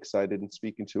extremely excited, and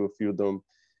speaking to a few of them,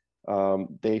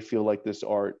 they feel like this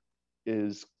art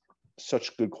is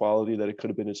such good quality that it could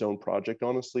have been its own project,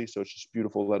 honestly. So it's just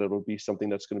beautiful that it'll be something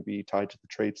that's going to be tied to the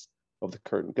traits of the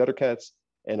current Gutter Cats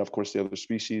and of course the other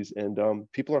species. And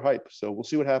people are hyped. So we'll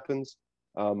see what happens.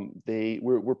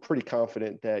 We're pretty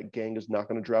confident that gang is not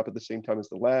going to drop at the same time as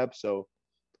the lab. So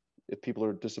if people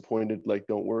are disappointed,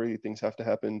 don't worry, things have to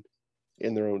happen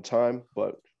in their own time.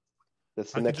 But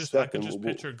that's the next step. I can just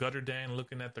picture Gutter Dan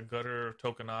looking at the Gutter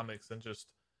tokenomics and just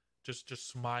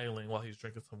smiling while he's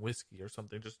drinking some whiskey or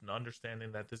something, just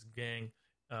understanding that this gang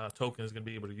token is going to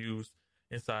be able to use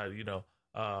inside,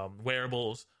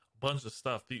 wearables, a bunch of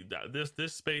stuff.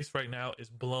 This space right now is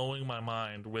blowing my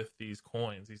mind with these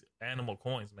coins, these animal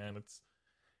coins, man.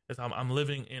 I'm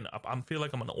living in, I feel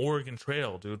like I'm on the Oregon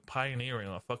Trail, dude, pioneering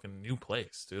a fucking new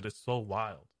place, dude. It's so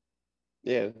wild.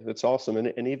 Yeah, it's awesome.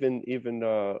 And even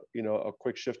a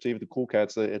quick shift to even the Cool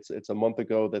Cats. It's a month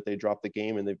ago that they dropped the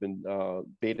game, and they've been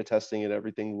beta testing it.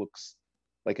 Everything looks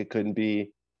like it couldn't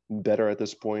be better at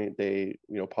this point. They,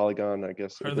 Polygon, I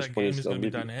guess. Heard that game is going to be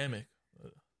dynamic.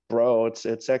 Bro,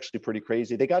 it's actually pretty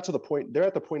crazy. They got to the point. They're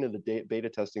at the point of the beta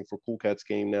testing for Cool Cats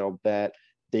game now that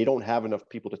they don't have enough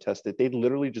people to test it. They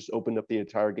literally just opened up the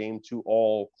entire game to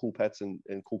all Cool Pets and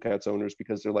Cool Cats owners,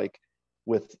 because they're like,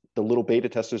 with the little beta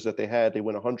testers that they had, they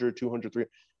went 100, 200, 300.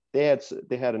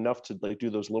 They had enough to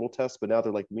do those little tests, but now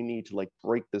they're like, we need to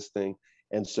break this thing.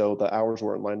 And so the hours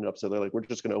weren't lining up. So they're like, we're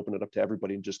just going to open it up to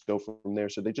everybody and just go from there.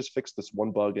 So they just fixed this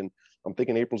one bug, and I'm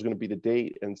thinking April's going to be the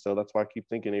date. And so that's why I keep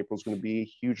thinking April's going to be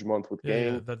a huge month with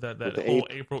game. Yeah, that whole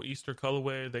April Easter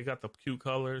colorway, they got the cute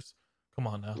colors. Come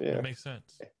on now. Yeah. It makes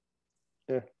sense.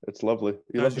 Yeah, it's lovely.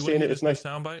 You love seeing it? It's nice.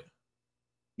 Soundbite?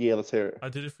 Yeah, let's hear it. I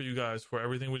did it for you guys for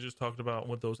everything we just talked about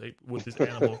with these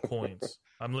animal coins.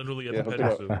 I'm literally at the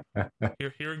petting zoo.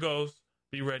 Here it goes.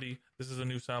 Be ready. This is a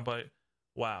new soundbite.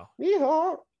 Wow.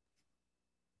 Yeehaw.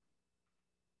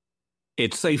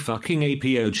 It's a fucking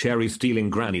APO cherry stealing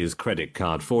Granny's credit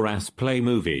card for ass play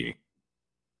movie.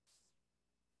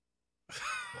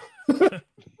 Did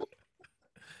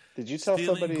you tell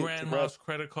somebody grandma's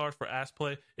credit card for ass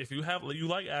play? If you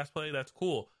like ass play, that's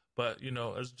cool. But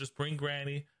just bring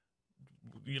Granny.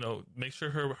 Make sure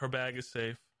her bag is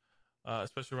safe,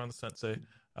 especially around the sensei,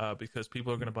 because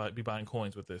people are going to be buying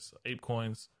coins with this: ape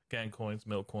coins, gang coins,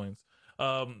 milk coins.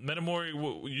 Metamori,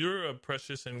 you're a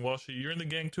Precious and Walshy. You're in the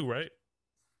gang too, right?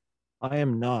 I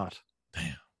am not.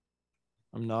 Damn.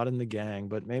 I'm not in the gang,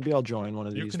 but maybe I'll join one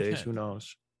of these days. Who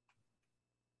knows?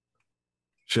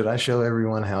 Should I show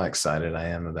everyone how excited I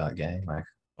am about gang?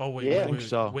 Oh wait, yeah, I think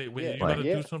so. Wait, you gotta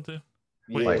do something.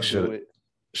 Wait,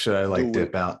 should I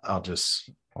dip out? I'll just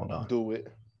hold on. Do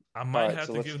it. I might have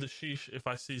to give the sheesh if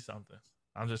I see something.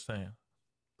 I'm just saying.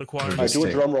 The choir. Do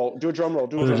a drum roll. Do a drum roll. I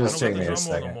don't got the drum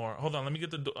roll no more. Hold on, let me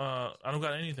get the. I don't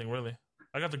got anything really.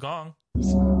 I got the gong.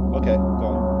 Okay,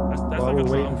 gong. That's like a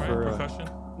drum, right? Percussion.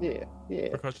 Yeah.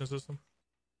 Percussion system.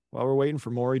 While we're waiting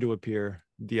for Maury to appear,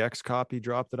 the X copy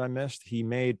drop that I missed, he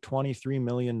made $23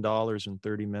 million in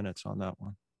 30 minutes on that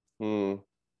one.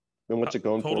 And what's it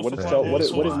going for? Total What supply, what is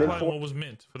total mint supply, for? what was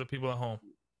mint for the people at home?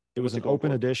 It was What's it an going open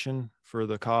for? edition for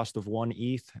the cost of 1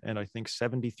 ETH, and I think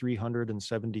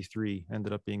 7,373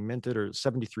 ended up being minted, or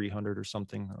 7,300 or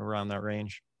something around that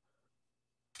range.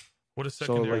 What is So,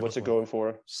 secondary? like, What's it look like? going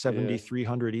for?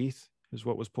 7,300 ETH is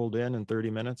what was pulled in 30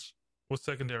 minutes. What's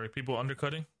secondary? People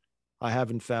undercutting? I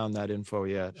haven't found that info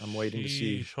yet. I'm waiting to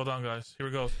see. Sheesh. Hold on, guys. Here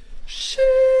we go.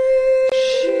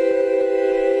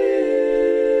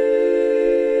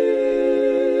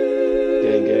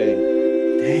 Gang, gang.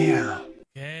 Damn.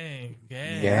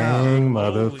 Gang. Gang,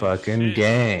 Holy motherfucking shit.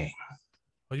 gang.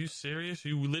 Are you serious?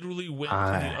 You literally went to the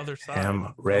I other side. am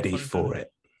No ready pun for intended.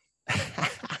 it.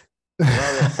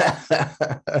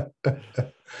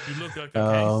 You look like a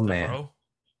Oh, gangster, man. bro.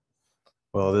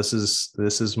 Well, this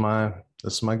is my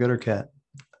gutter cat,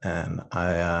 and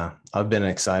I've been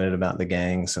excited about the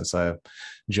gang since I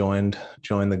joined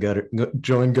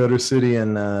Gutter City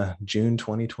in June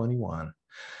 2021.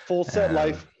 Full set And,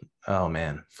 life. Oh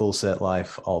man, full set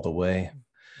life all the way.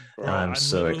 Bro, I'm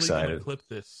so literally excited. Gonna clip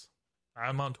this.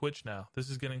 I'm on Twitch now. This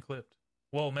is getting clipped.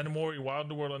 Well, Metamori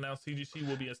Wilder World announced CGC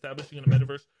will be establishing a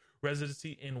metaverse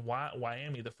residency in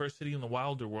Miami, the first city in the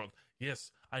Wilder World.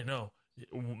 Yes, I know.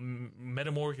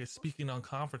 Metamoric is speaking on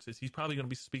conferences. He's probably going to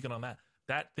be speaking on that.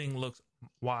 That thing looks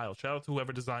wild. Shout out to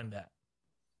whoever designed that.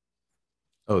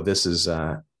 Oh, this is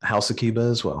House Akiba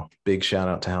as well. Big shout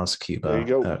out to House Akiba. There you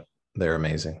go. They're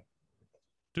amazing.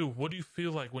 Dude, what do you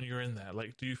feel like when you're in that?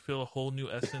 Like, do you feel a whole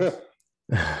new essence?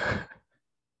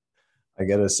 I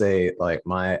gotta say, like,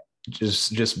 my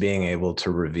just being able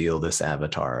to reveal this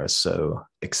avatar is so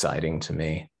exciting to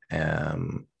me.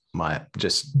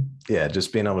 Just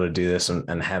being able to do this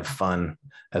and have fun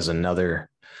as another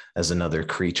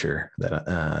creature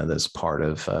that's part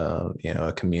of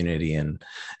a community and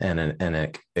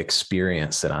an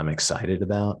experience that I'm excited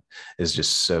about is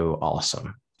just so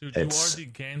awesome. Dude, you are the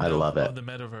Gandalf I love it. of the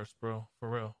metaverse, bro. For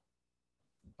real.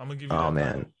 I'm gonna give you Oh that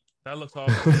man, title. That looks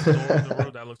awesome. The door in the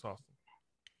road, that looks awesome.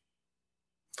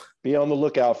 Be on the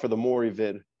lookout for the Mori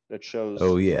vid that shows.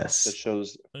 oh yes. That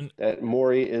shows And- that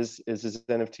Mori is his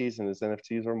NFTs and his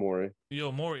NFTs are Mori.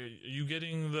 Yo, Maury, are you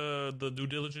getting the due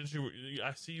diligence?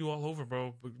 I see you all over,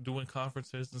 bro, doing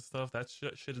conferences and stuff. That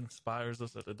shit inspires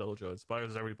us at the dojo. It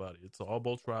inspires everybody. It's all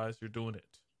boats rise. You're doing it.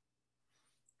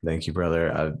 Thank you,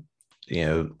 brother.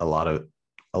 A lot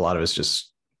of it's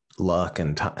just luck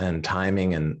and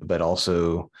timing, but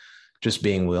also just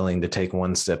being willing to take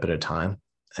one step at a time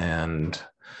and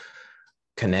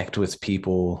connect with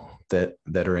people that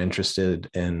are interested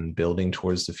in building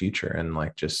towards the future and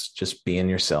like just being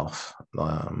yourself.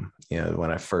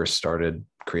 When I first started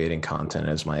creating content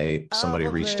as my ape, somebody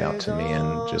reached out to me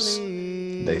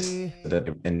and they said that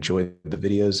they enjoyed the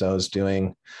videos I was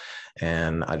doing.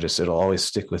 And it'll always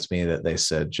stick with me that they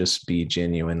said, just be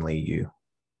genuinely you.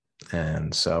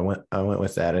 And so I went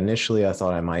with that. Initially, I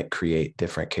thought I might create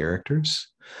different characters,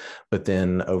 but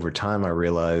then over time, I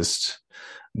realized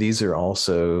these are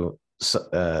also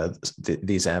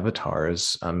these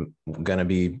avatars. I'm going to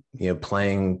be,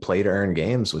 playing play to earn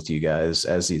games with you guys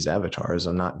as these avatars.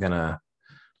 I'm not going to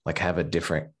like have a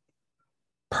different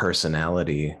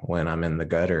personality when I'm in the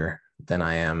gutter than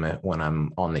I am when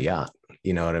I'm on the yacht.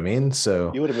 You know what I mean?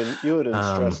 So You would have been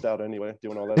stressed out anyway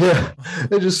doing all that. yeah,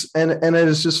 it just and it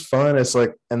is just fun. It's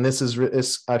like, and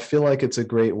I feel like it's a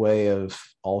great way of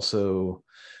also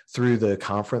through the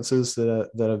conferences that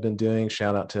I've been doing.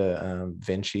 Shout out to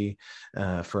Vinci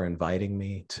for inviting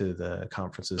me to the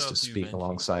conferences to speak Vinci.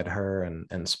 alongside her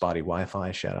and Spotty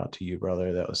Wi-Fi. Shout out to you,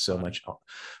 brother. That was so much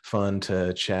fun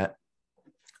to chat.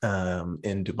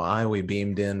 In Dubai, we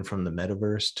beamed in from the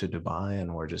metaverse to Dubai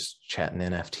and we're just chatting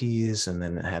NFTs, and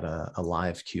then had a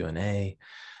live Q&A.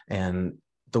 And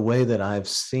the way that I've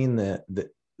seen the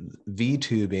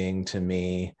VTubing to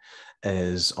me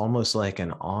is almost like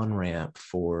an on-ramp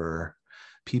for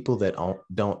people that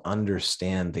don't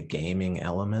understand the gaming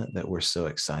element that we're so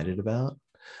excited about,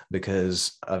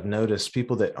 because I've noticed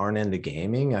people that aren't into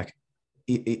gaming,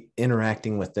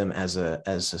 interacting with them as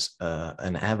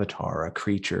an avatar, a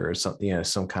creature, or something,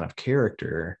 some kind of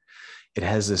character, it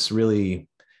has this really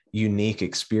unique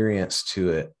experience to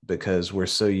it, because we're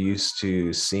so used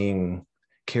to seeing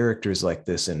characters like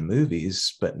this in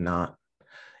movies, but not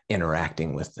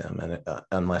interacting with them, and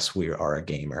unless we are a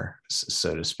gamer,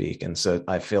 so to speak. And so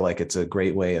I feel like it's a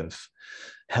great way of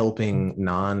helping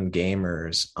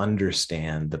non-gamers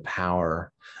understand the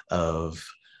power of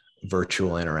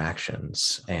virtual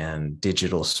interactions and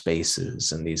digital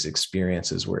spaces and these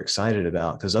experiences we're excited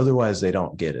about, because otherwise they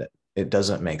don't get it. It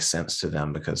doesn't make sense to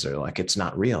them because they're like, it's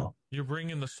not real. You're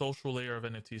bringing the social layer of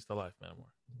NFTs to life, man.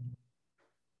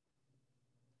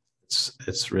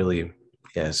 it's really,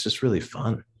 yeah, it's just really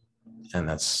fun, and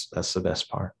that's the best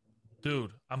part.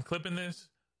 Dude, I'm clipping this.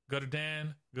 Go to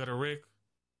Dan, go to Rick,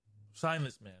 sign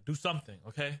this man, do something,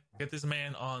 okay? Get this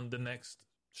man on the next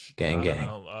Gang.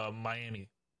 Miami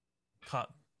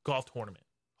golf tournament,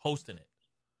 hosting it.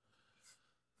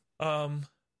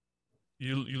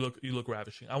 You look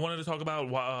ravishing. I wanted to talk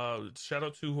about shout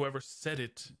out to whoever said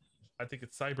it. I think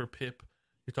it's Cyber Pip.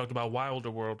 You talked about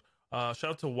Wilder World. Shout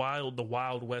out to the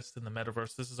Wild West in the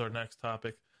metaverse. This is our next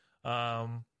topic.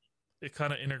 It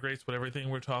kind of integrates with everything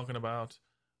we're talking about.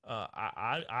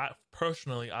 I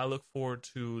personally, I look forward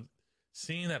to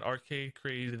seeing that Arcade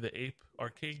created the Ape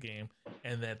arcade game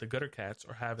and that the Gutter Cats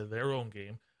are having their own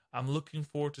game. I'm looking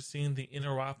forward to seeing the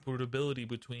interoperability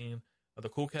between the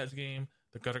Cool Cats game,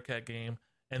 the Gutter Cat game,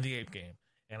 and the Ape game.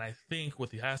 And I think with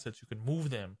the assets, you can move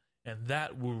them, and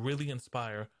that will really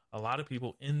inspire a lot of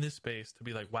people in this space to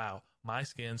be like, wow, my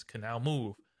skins can now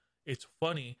move. It's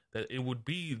funny that it would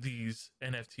be these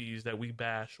NFTs that we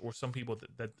bash, or some people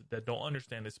that don't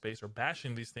understand this space are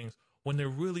bashing these things when they're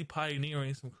really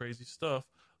pioneering some crazy stuff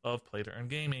of play to earn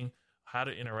gaming, how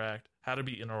to interact, how to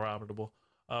be interoperable.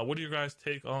 What do you guys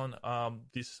take on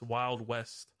this Wild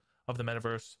West of the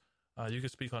metaverse? You can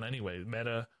speak on anyway.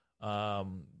 Meta,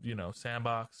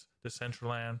 Sandbox,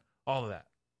 Decentraland, all of that.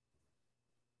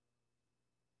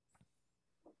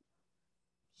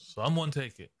 Someone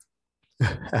take it.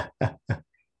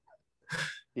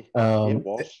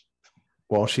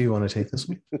 Walsh, you want to take this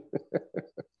one?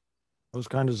 I was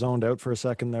kind of zoned out for a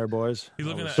second there, boys. He's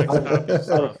looking at X-Copy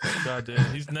stuff. God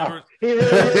damn, he's never.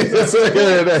 He's looking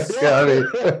at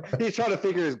X-Copy. He's trying to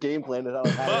figure his game plan out.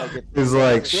 How do I get He's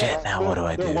like, shit. Now what do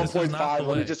I do? 1.5.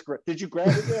 Let me just. Did you grab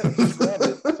it yet? Just grab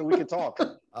it so we can talk.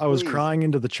 I was crying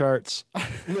into the charts.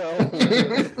 No.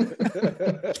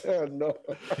 No.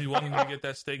 He wanted to get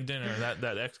that steak dinner.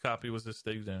 That X-Copy was his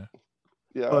steak dinner.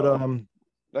 Yeah. But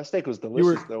that steak was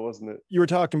delicious, though, wasn't it? You were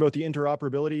talking about the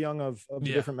interoperability, Young, of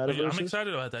the different metaverses. I'm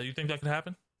excited about that. You think that could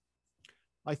happen?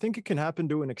 I think it can happen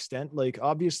to an extent. Like,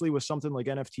 obviously, with something like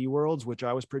NFT Worlds, which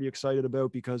I was pretty excited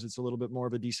about because it's a little bit more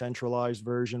of a decentralized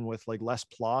version with like less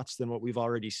plots than what we've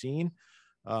already seen.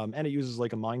 And it uses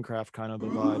like a Minecraft kind of a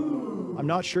vibe. I'm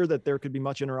not sure that there could be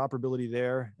much interoperability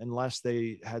there unless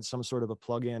they had some sort of a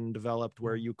plugin developed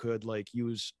where you could like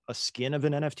use a skin of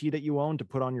an NFT that you own to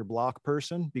put on your block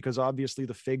person, because obviously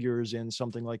the figures in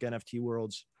something like NFT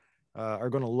Worlds are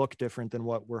going to look different than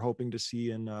what we're hoping to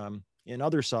see in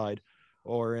Other Side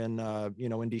or in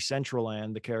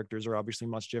Decentraland. The characters are obviously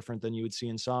much different than you would see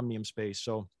in Somnium Space.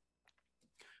 So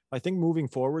I think moving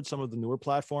forward, some of the newer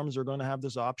platforms are going to have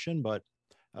this option, but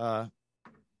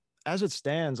as it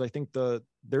stands, I think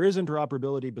there is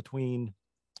interoperability between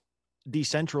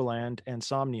Decentraland and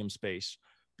Somnium Space,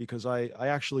 because I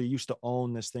actually used to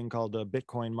own this thing called a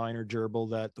Bitcoin miner gerbil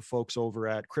that the folks over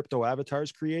at Crypto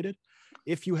Avatars created.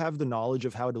 If you have the knowledge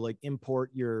of how to like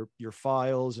import your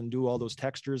files and do all those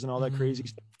textures and all that crazy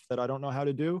stuff that I don't know how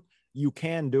to do, you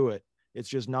can do it. It's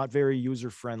just not very user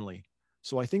friendly.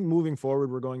 So I think moving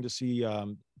forward, we're going to see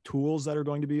tools that are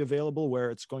going to be available where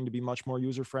it's going to be much more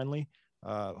user friendly,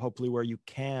 hopefully where you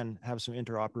can have some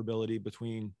interoperability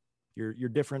between your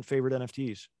different favorite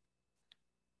NFTs.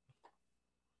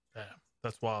 Yeah,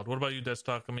 that's wild. What about you,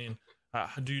 Destock? I mean,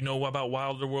 do you know about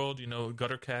Wilder World? You know,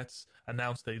 Gutter Cats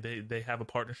announced they have a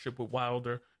partnership with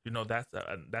Wilder. You know,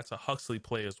 that's a Huxley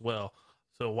play as well.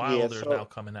 So Wilder is now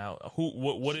coming out.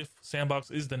 What if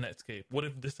Sandbox is the Netscape? What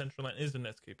if Decentraland is the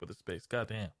Netscape of the space?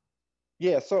 Goddamn.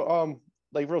 Yeah. So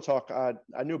like real talk,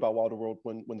 I knew about Wilder World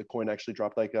when the coin actually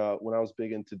dropped. Like when I was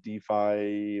big into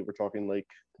DeFi, we're talking like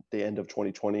the end of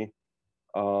 2020.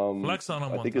 Flex on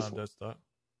them one time, Destock.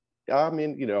 I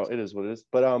mean, it is what it is.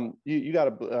 But you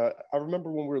got to. I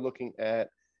remember when we were looking at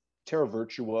Terra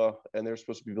Virtua, and they're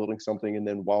supposed to be building something, and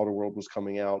then Wilder World was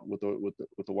coming out with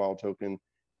the Wild token,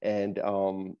 and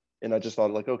I just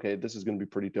thought like, okay, this is going to be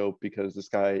pretty dope because this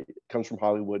guy comes from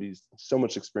Hollywood. He's so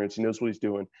much experience. He knows what he's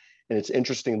doing, and it's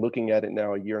interesting looking at it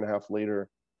now, a year and a half later,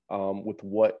 with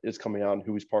what is coming out and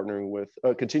who he's partnering with,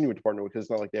 continuing to partner with, because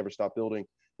it's not like they ever stopped building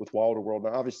with Wilder World.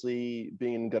 Now, obviously,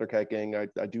 being in Gutter Cat Gang,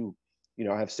 I do.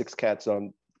 I have 6 cats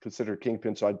considered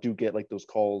Kingpin, so I do get like those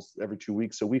calls every 2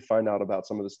 weeks. So we find out about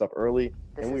some of this stuff early,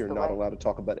 and we are not allowed to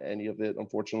talk about any of it,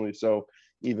 unfortunately. So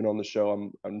even on the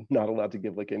show, I'm not allowed to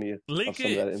give like any of some of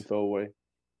that info away.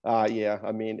 Yeah,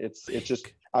 I mean it's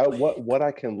just what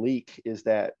I can leak is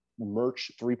that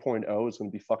merch 3.0 is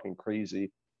going to be fucking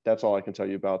crazy. That's all I can tell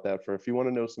you about that. For if you want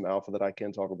to know some alpha that I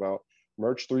can talk about,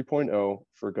 merch 3.0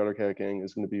 for Gutter Cat Gang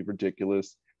is going to be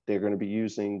ridiculous. They're going to be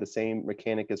using the same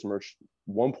mechanic as merch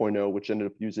 1.0, which ended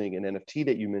up using an NFT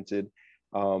that you minted.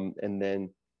 And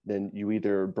then then you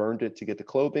either burned it to get the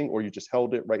clothing or you just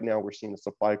held it. Right now, we're seeing a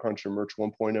supply crunch in merch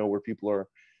 1.0 where people are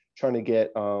trying to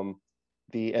get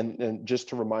and just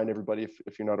to remind everybody,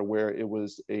 if you're not aware, it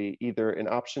was either an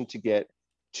option to get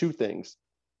two things,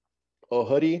 a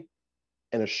hoodie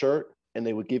and a shirt, and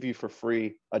they would give you for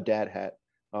free a dad hat.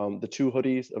 The two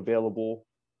hoodies available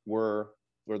or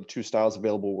the two styles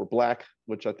available were black,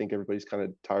 which I think everybody's kind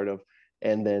of tired of,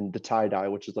 and then the tie-dye,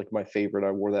 which is like my favorite.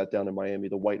 I wore that down in Miami,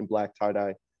 the white and black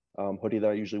tie-dye hoodie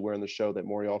that I usually wear in the show that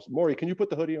Maury, can you put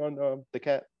the hoodie on the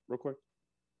cat real quick?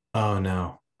 Oh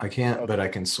no, I can't, Okay. but I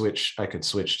could switch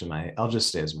to I'll just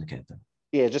stay as my cat then.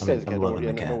 Yeah, just say the cat. I'm loving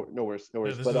the cat. No worries. Yeah,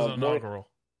 this But is inaugural.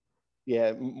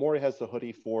 Maury has the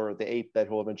hoodie for the ape that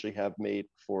he'll eventually have made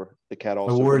for the cat I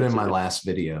also. wore it in my last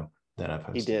video that I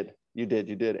posted. He did. You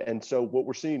did. And so what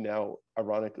we're seeing now,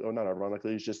 not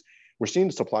ironically, is just we're seeing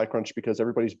the supply crunch because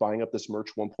everybody's buying up this merch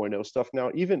 1.0 stuff now.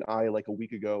 Even I, like a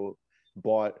week ago,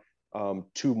 bought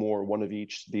two more, one of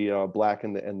each, the black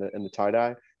and the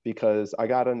tie-dye, because I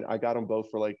got them both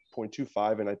for like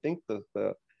 0.25, and I think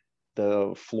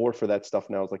the floor for that stuff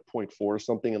now is like 0.4 or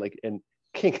something, and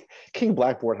King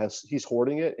Blackboard he's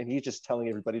hoarding it, and he's just telling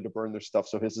everybody to burn their stuff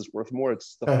so his is worth more.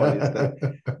 It's the funniest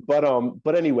thing.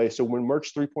 But anyway, so when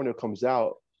merch 3.0 comes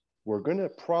out, we're gonna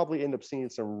probably end up seeing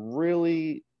some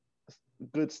really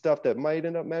good stuff that might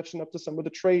end up matching up to some of the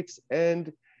traits,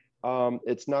 and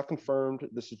it's not confirmed.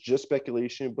 This is just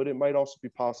speculation, but it might also be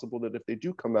possible that if they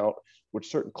do come out with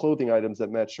certain clothing items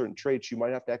that match certain traits, you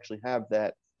might have to actually have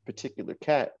that particular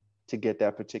cat to get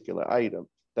that particular item.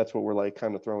 That's what we're like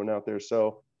kind of throwing out there.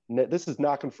 So this is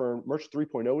not confirmed. Merch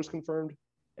 3.0 is confirmed,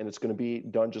 and it's going to be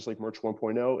done just like Merch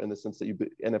 1.0 in the sense that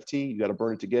NFT, you got to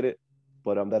burn it to get it.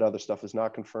 But that other stuff is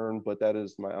not confirmed. But that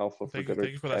is my alpha. Thank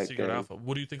you for that secret alpha.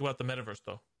 What do you think about the metaverse,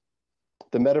 though?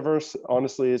 The metaverse,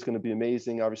 honestly, is going to be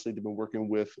amazing. Obviously, they've been working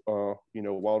with,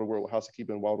 Wilder World, House of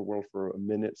Kiba and Wilder World for a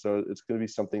minute. So it's going to be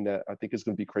something that I think is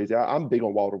going to be crazy. I'm big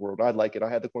on Wilder World. I like it. I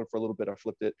had the coin for a little bit. I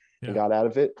flipped it and got out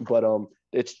of it. But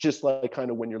it's just like kind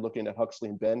of when you're looking at Huxley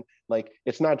and Ben, like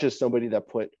it's not just somebody that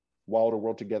put Wilder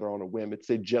World together on a whim.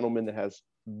 It's a gentleman that has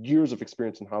years of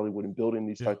experience in Hollywood and building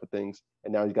these type of things.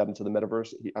 And now he's got into the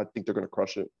metaverse. I think they're going to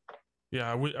crush it. Yeah,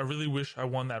 I really wish I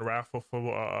won that raffle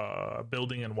for a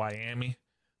building in Miami,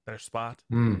 their spot.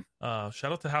 Shout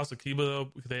out to House of Kiba, though,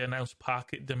 because they announced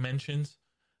Pocket Dimensions,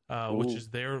 which is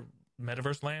their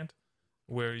metaverse land,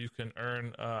 where you can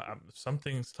earn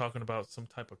something's talking about some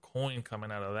type of coin coming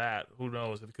out of that. Who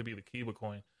knows? It could be the Kiba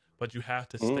coin, but you have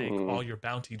to stake all your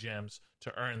bounty gems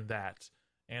to earn that.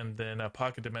 And then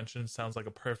Pocket Dimensions sounds like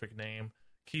a perfect name.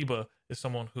 Kiba is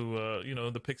someone who,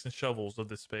 the picks and shovels of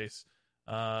this space.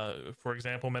 For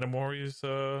example, Metamori's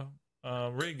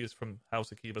rig is from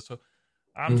House of Kiba. So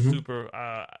I'm super,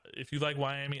 if you like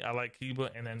Miami, I like Kiba.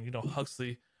 And then,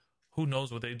 Huxley, who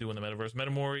knows what they do in the metaverse.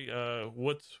 Metamori,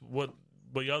 what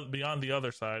beyond the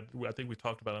other side, I think we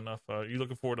talked about enough. Are you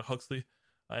looking forward to Huxley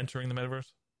entering the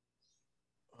metaverse?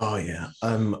 Oh yeah,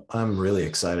 I'm really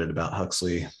excited about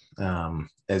Huxley,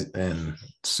 and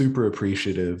super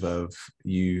appreciative of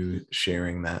you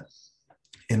sharing that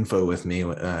info with me.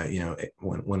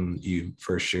 When you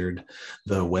first shared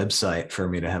the website for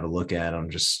me to have a look at, I'm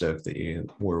just stoked that you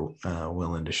were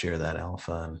willing to share that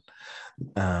alpha.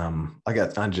 And I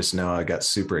got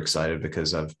super excited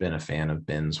because I've been a fan of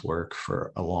Ben's work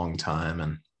for a long time,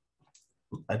 and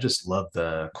I just love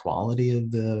the quality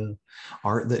of the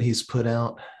art that he's put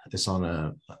out. It's on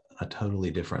a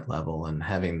totally different level, and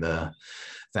having the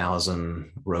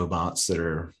 1,000 robots that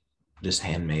are just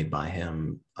handmade by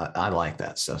him, I like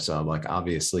that stuff. So I'm like,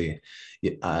 obviously,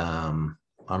 I'm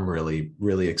really,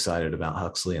 really excited about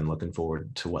Huxley and looking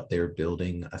forward to what they're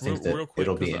building. I think that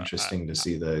it'll be interesting to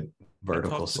see the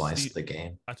vertical slice of the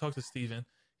game. I talked to Steven.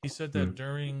 He said that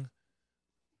during,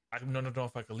 I don't know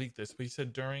if I could leak this, but he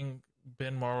said during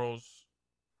Ben Morrow's,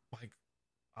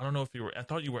 I don't know if I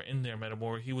thought you were in there,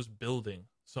 Metamor. He was building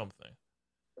something.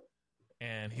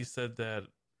 And he said that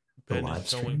Ben is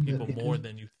showing people more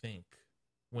than you think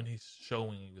when he's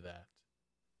showing you that.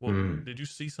 Well, did you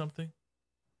see something?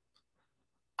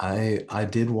 I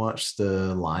did watch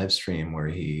the live stream where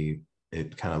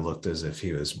it kind of looked as if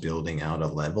he was building out a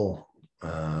level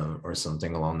or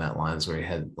something along that lines, where he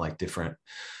had like different,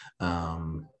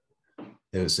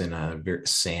 it was in a very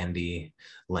sandy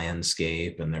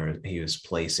landscape, and he was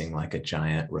placing like a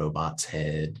giant robot's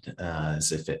head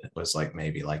as if it was like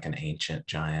maybe like an ancient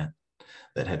giant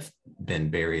that had been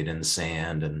buried in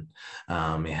sand. And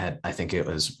he had, I think it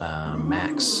was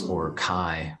Max or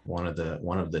Kai, one of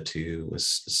the two was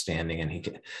standing, and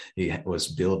he was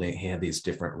building. He had these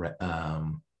different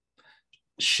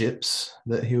ships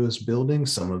that he was building.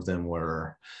 Some of them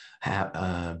were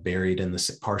partially buried in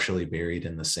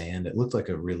the sand. It looked like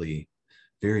a really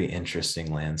very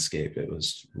interesting landscape. It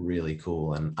was really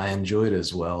cool, and I enjoyed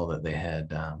as well that they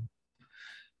had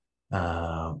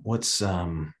I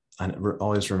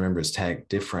always remember his tag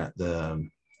different, the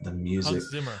music.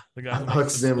 Hans Zimmer, the guy who makes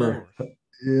Hans the Zimmer. score.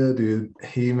 Yeah, dude,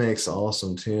 he makes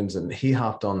awesome tunes, and he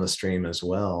hopped on the stream as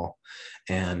well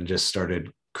and just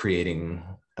started creating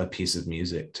a piece of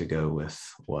music to go with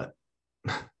what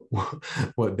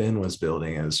Ben was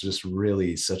building. It was just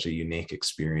really such a unique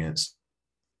experience.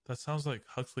 That sounds like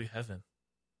Huxley heaven.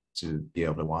 To be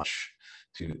able to watch.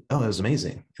 It was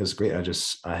amazing. It was great.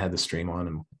 I had the stream on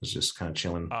and was just kind of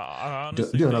chilling,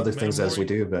 doing other things as we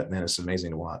do. But man, it's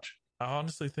amazing to watch. I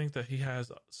honestly think that he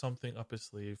has something up his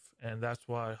sleeve, and that's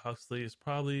why Huxley is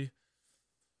probably.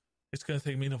 It's gonna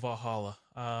take me to Valhalla,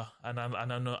 and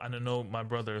I know my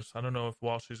brothers. I don't know if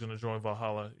Walsh is gonna join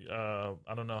Valhalla.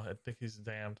 I don't know. I think he's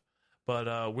damned,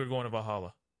 but we're going to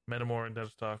Valhalla. Metamore and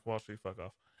Deathstock. Walsh, fuck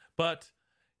off. But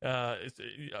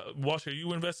Walsh, are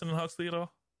you investing in Huxley at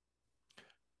all?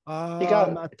 He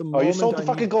got. At the Oh, moment, you sold the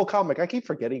fucking gold comic. I keep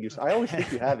forgetting you. I always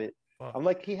think you have it. Fuck. I'm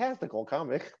like, he has the gold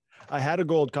comic. I had a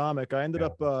gold comic. I ended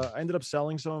up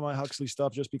selling some of my Huxley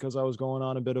stuff just because I was going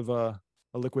on a bit of a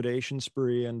liquidation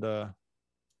spree and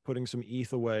putting some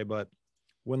ETH away. But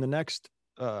when the next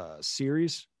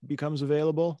series becomes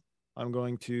available, I'm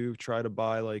going to try to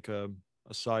buy like a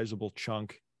sizable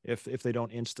chunk if they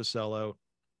don't insta sell out.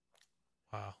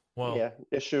 Wow. Well, Yeah,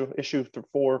 issue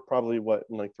 4, probably what,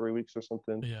 in like 3 weeks or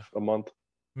something? Yeah. A month.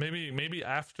 maybe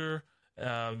after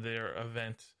their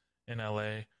event in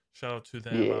LA. Shout out to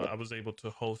them. Yeah. I was able to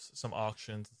host some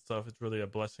auctions and stuff. It's really a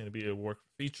blessing to be a work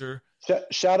feature.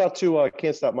 Shout out to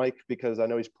Can't Stop Mike, because I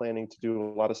know he's planning to do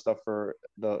a lot of stuff for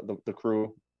the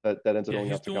crew that ends up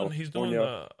going out to California. He's doing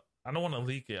I don't want to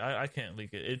leak it. I can't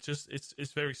leak it.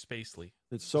 It's very spacely.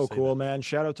 It's so cool, man.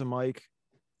 Shout out to Mike.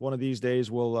 One of these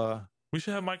days we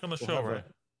should have Mike on the show, right?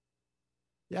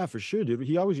 Yeah, for sure, dude.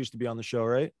 He always used to be on the show,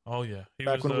 right? Oh yeah.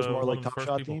 Back when it was more like Top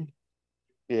Shot people. Team.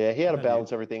 Yeah, he had to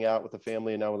balance everything out with the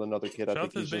family, and now with another kid. Shout I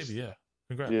out think to he's his baby, yeah.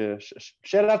 Congrats. Yeah,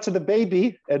 shout out to the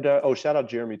baby, and shout out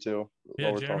Jeremy too.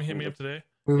 Yeah, Jeremy hit me up today.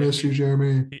 We miss you,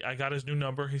 Jeremy. I got his new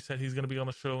number. He said he's going to be on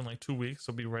the show in like 2 weeks,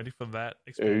 so be ready for that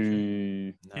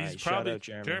explosion. Hey. He's probably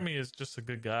Jeremy is just a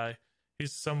good guy.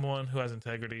 He's someone who has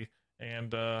integrity,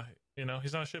 and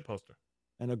he's not a shit poster.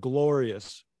 And a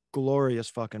glorious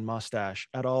fucking mustache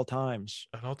at all times.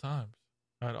 At all times.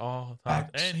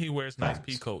 And he wears nice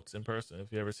pea coats in person.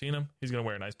 If you ever seen him, he's gonna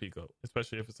wear a nice pea coat,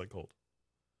 especially if it's like cold.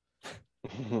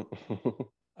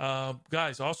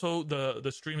 Guys, also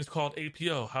the stream is called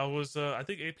APO. How was I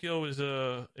think APO is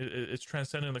it's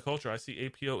transcending the culture. I see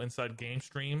APO inside game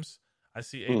streams. I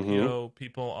see APO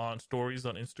people on stories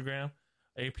on Instagram.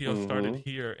 APO started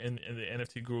here in the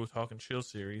NFT Guru Talk and Chill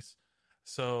series.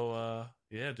 So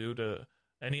yeah, dude.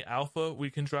 Any alpha we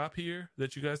can drop here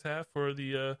that you guys have for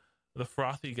the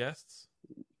frothy guests?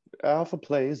 Alpha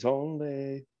plays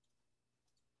only.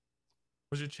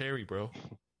 Where's your cherry, bro?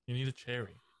 You need a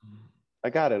cherry. I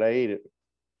got it. I ate it.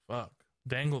 Fuck.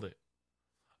 Dangled it.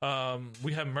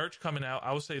 We have merch coming out.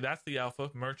 I would say that's the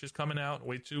alpha. Merch is coming out.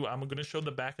 Wait too. I'm going to show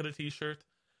the back of the t-shirt.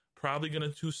 Probably going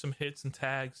to do some hits and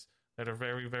tags that are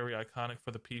very, very iconic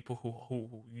for the people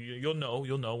who you'll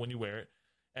know when you wear it.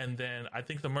 And then I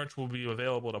think the merch will be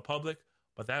available to public,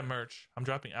 but that merch, I'm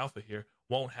dropping alpha here,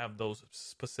 won't have those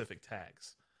specific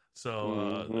tags.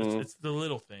 So it's the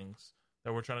little things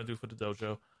that we're trying to do for the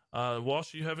dojo.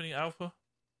 Walsh, do you have any alpha?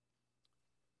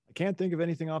 I can't think of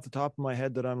anything off the top of my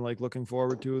head that I'm like looking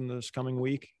forward to in this coming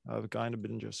week. I've kind of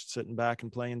been just sitting back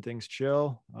and playing things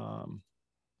chill.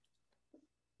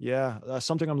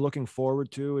 Something I'm looking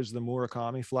forward to is the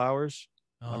Murakami flowers.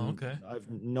 Oh, okay. I have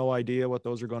no idea what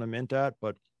those are going to mint at,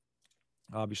 but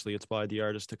obviously it's by the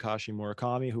artist Takashi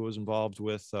Murakami, who was involved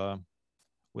with the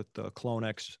Clone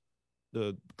X,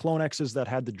 the Clone X's that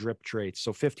had the drip traits.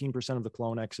 So 15% of the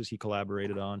Clone X's he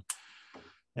collaborated on.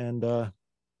 And man,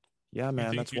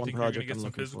 that's one project I'm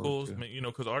looking forward to.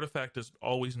 Because Artifact is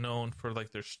always known for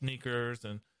like their sneakers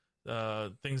and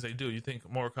things they do. You think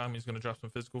Murakami is going to drop some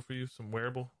physical for you, some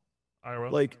wearable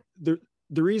IRL? Like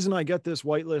the reason I get this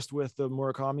whitelist with the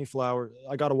Murakami flower,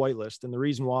 I got a whitelist, and the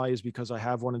reason why is because I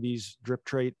have one of these drip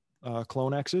trait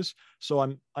Clone X's. So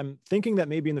I'm thinking that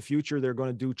maybe in the future they're going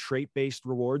to do trait-based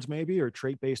rewards, maybe, or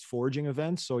trait-based forging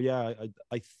events. So yeah,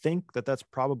 I think that's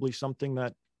probably something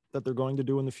that they're going to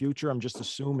do in the future. I'm just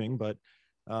assuming, but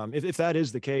if that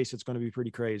is the case, it's going to be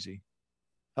pretty crazy.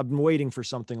 I've been waiting for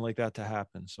something like that to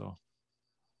happen. So,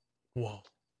 whoa,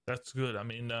 that's good. I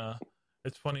mean,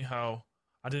 it's funny how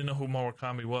I didn't know who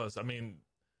Murakami was. I mean,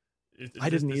 I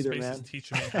didn't this either, space man. is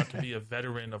teaching me how to be a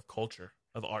veteran of culture,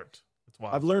 of art. It's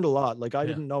wild. I've learned a lot. Like I Yeah.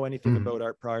 didn't know anything Mhm. about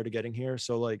art prior to getting here.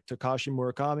 So like Takashi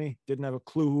Murakami, didn't have a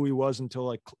clue who he was until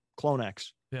like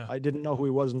Clonex. Yeah. I didn't know who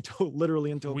he was until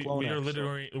until we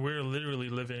Clonex. are we're literally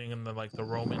living in the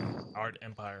Roman art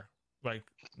empire, like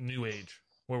New Age,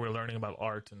 where we're learning about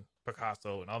art and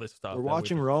Picasso and all this stuff. We're that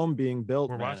watching Rome being built.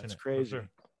 We're man. watching It's it. for crazy. sure.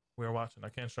 We're watching. I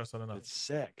can't stress that enough. It's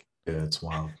sick. Yeah, it's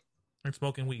wild. And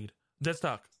smoking weed.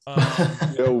 Deadstock.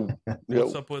 Yo,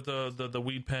 What's up with the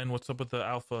weed pen? What's up with the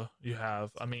alpha you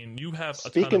have? I mean, you have a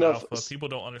Speaking ton of of- alpha. People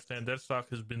don't understand. Deadstock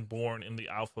has been born in the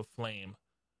alpha flame,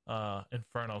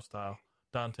 Inferno style,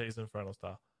 Dante's Inferno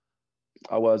style.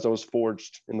 I was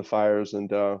forged in the fires,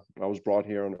 and I was brought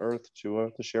here on Earth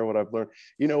to share what I've learned.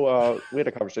 You know, we had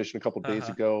a conversation a couple days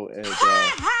ago,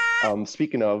 and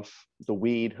speaking of the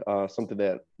weed, something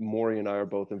that Maury and I are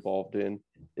both involved in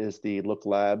is the Look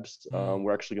Labs.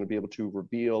 We're actually going to be able to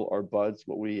reveal our buds.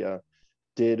 What we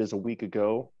did is a week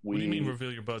ago. What do you mean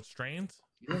reveal your bud strains?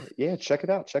 Yeah, check it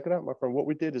out, my friend. What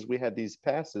we did is we had these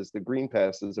passes, the green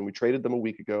passes, and we traded them a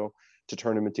week ago to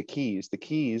turn them into keys. The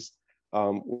keys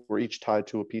were each tied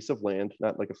to a piece of land,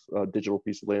 not like a digital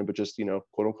piece of land, but just, you know,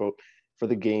 quote unquote, for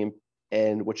the game.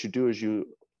 And what you do is you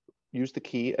use the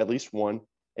key, at least one,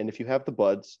 and if you have the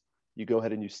buds, you go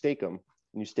ahead and you stake them,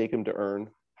 to earn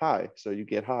high. So you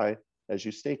get high as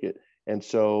you stake it. And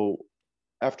so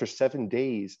after 7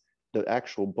 days, the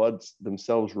actual buds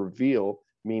themselves reveal,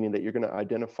 meaning that you're going to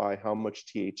identify how much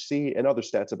THC and other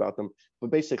stats about them,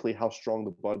 but basically how strong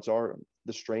the buds are,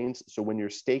 the strains. So when you're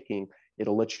staking,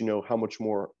 it'll let you know how much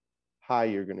more high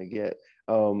you're going to get.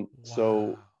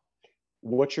 So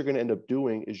what you're going to end up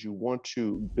doing is you want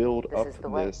to build up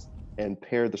this and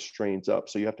pair the strains up.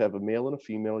 So you have to have a male and a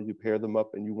female, you pair them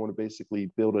up, and you want to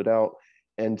basically build it out.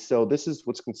 And so this is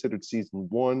what's considered season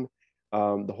 1.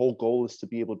 The whole goal is to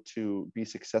be able to be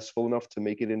successful enough to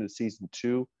make it into season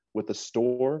 2 with a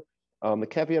store. The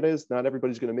caveat is not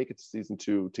everybody's going to make it to season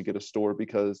 2 to get a store,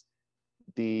 because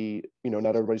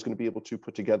not everybody's going to be able to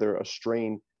put together a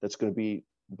strain that's going to be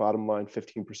bottom line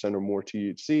 15% or more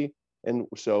THC. And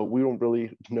so we don't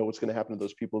really know what's going to happen to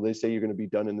those people. They say you're going to be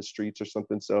done in the streets or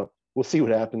something. So we'll see what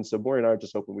happens. So Maury and I are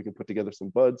just hoping we can put together some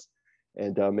buds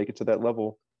and make it to that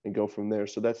level and go from there.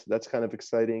 So that's kind of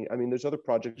exciting. I mean, there's other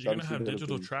projects. You're going to have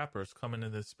digital trappers coming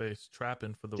in this space,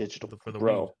 trapping for the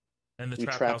bro. weed. And the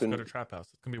trap house got a trap house.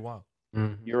 It's going to be wild.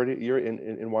 Mm-hmm. You're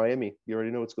in Miami. You already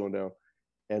know what's going down.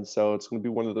 And so it's going to be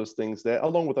one of those things that,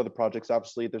 along with other projects,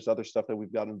 obviously there's other stuff that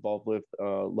we've got involved with.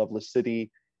 Loveless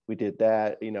City, we did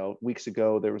that, weeks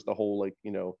ago. There was the whole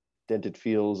Dented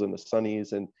Fields and the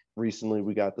Sunnies, and recently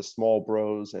we got the Small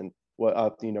Bros, and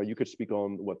you could speak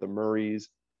on the Murrays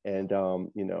and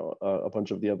a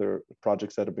bunch of the other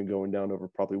projects that have been going down over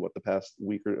probably the past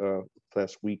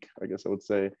week, I guess I would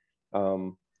say.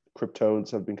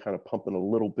 Cryptodes have been kind of pumping a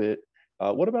little bit.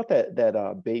 What about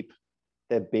that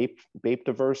Bape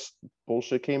diverse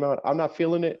bullshit came out? I'm not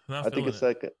feeling it. I think it's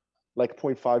like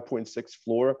 0.5, 0.6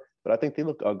 floor, but I think they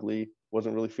look ugly.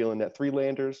 Wasn't really feeling that. Three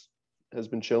Landers has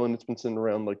been chilling. It's been sitting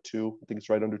around 2. I think it's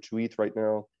right under 2 ETH right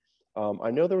now.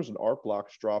 I know there was an Art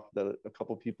Blocks drop that a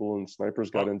couple people in Snipers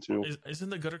got into. Isn't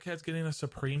the Gutter Cats getting a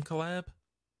Supreme collab?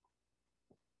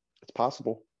 It's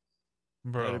possible.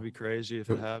 Bro, that'd be crazy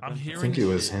if it happened. I think it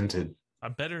was hinted. I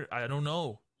don't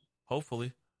know.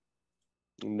 Hopefully.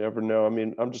 You never know. I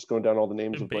mean, I'm just going down all the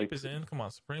names if of Bape is in. Come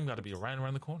on, Supreme got to be right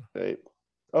around the corner. Bape.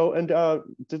 Oh, and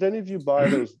did any of you buy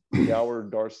those Gower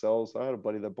Darcells? I had a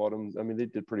buddy that bought them. I mean, they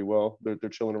did pretty well. They're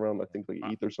chilling around, I think,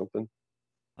 ETH or something.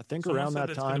 I think around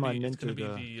that time I minted. It's going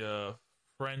to be the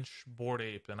French Bored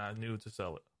Ape, and I knew to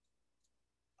sell it.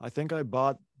 I think I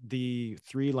bought the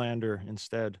Three-Lander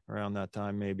instead around that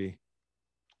time, maybe.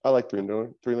 I like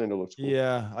Three-Lander. Three-Lander looks cool.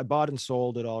 Yeah, I bought and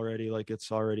sold it already.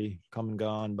 It's already come and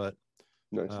gone, but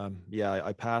nice.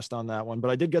 I passed on that one.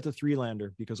 But I did get the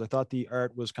Three-Lander because I thought the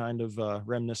art was kind of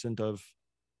reminiscent of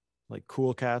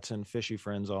Cool Cats and Fishy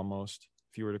Friends almost.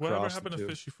 If you were to cross whatever happened the two. to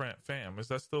Fishy Fam? Is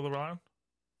that still around?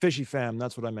 Fishy Fam,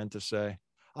 that's what I meant to say.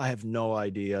 I have no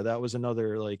idea. That was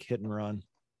another hit and run.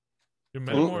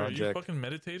 Are you fucking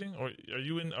meditating, or are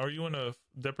you in a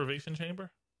deprivation chamber?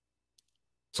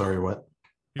 Sorry, what?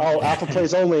 Alpha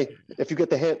plays only. If you get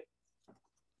the hint.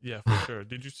 Yeah, for sure.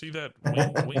 Did you see that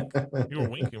wink? You were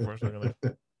winking for a second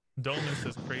there. Dolman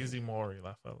says crazy Maury.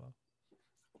 Laugh out loud.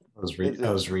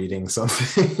 I was reading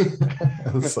something.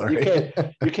 I'm sorry.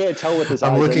 You can't tell with his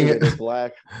eyes. I'm looking at the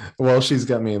black. Well, she's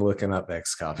got me looking up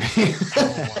Xcopy.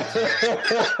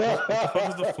 What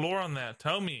was the floor on that?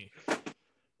 Tell me.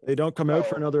 They don't come out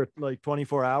for another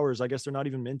 24 hours. I guess they're not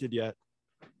even minted yet.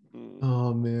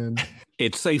 Oh man.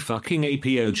 It's a fucking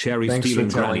APO Cherry Thanks for stealing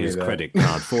telling me Granny's that. credit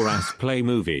card for us play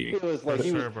movie. It was like,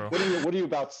 Sure, bro. what are you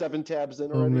about 7 tabs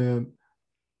in Oh already? man.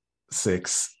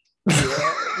 6.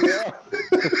 Yeah.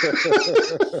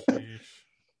 Sheesh.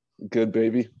 Good,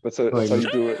 baby. That's how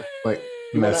you do it. Like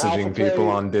You wanna messaging alpha people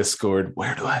play? on Discord.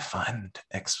 Where do I find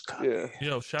X copy? Yeah.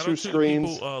 Yo, shout Two out to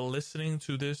screens. people listening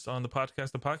to this on the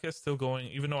podcast. The podcast's still going,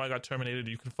 even though I got terminated.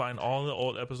 You can find all the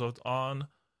old episodes on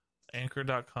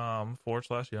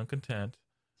anchor.com/young content.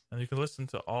 And you can listen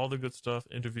to all the good stuff,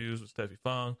 interviews with Steffi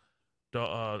Fung,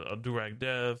 Durag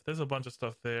Dev. There's a bunch of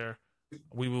stuff there.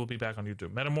 We will be back on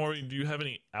YouTube. Metamori, do you have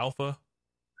any alpha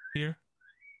here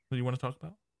that you want to talk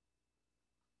about?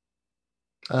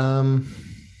 I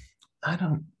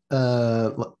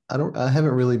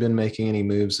haven't really been making any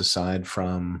moves aside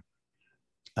from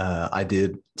I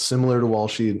did similar to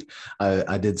Walshy.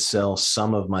 I did sell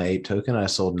some of my ape token. I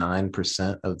sold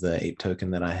 9% of the ape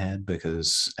token that I had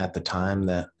because at the time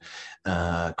that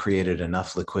created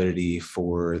enough liquidity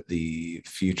for the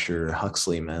future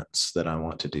Huxley mints that I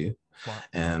want to do. Wow.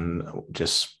 And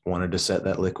just wanted to set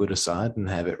that liquid aside and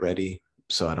have it ready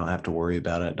so I don't have to worry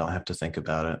about it, don't have to think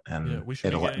about it. And Yeah, we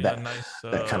should be getting a nice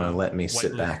that kind of let me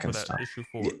sit whitelist back for and that stuff. issue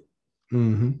 4. Yeah.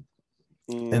 Mm-hmm.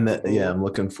 And that, yeah, I'm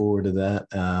looking forward to that.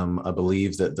 I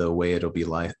believe that the way it'll be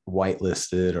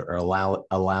whitelisted or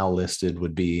allow listed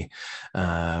would be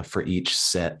for each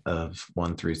set of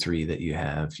 1 through 3 that you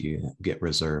have, you get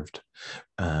reserved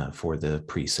for the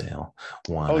pre-sale.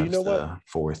 One of the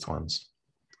fourth ones.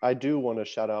 I do want to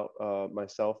shout out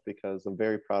myself because I'm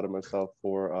very proud of myself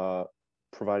for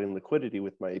providing liquidity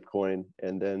with my ApeCoin.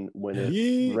 And then when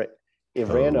it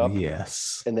ran up,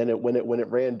 yes, and then when it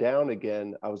ran down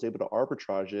again, I was able to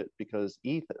arbitrage it because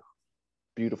ETH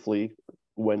beautifully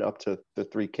went up to the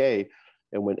 3K,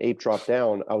 and when Ape dropped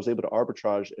down, I was able to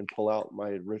arbitrage and pull out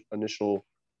my initial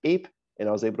Ape, and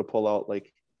I was able to pull out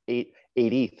like 8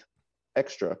 ETH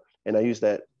extra, and I used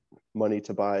that money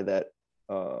to buy that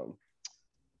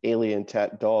alien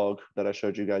tat dog that I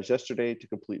showed you guys yesterday to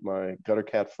complete my Gutter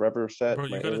Cat Forever set. Bro,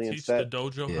 you gotta teach the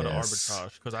dojo how to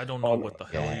arbitrage because I don't know what the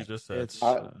hell you just said.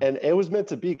 And it was meant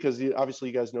to be because obviously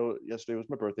you guys know yesterday was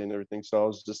my birthday and everything, so I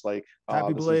was just like,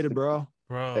 happy belated, bro.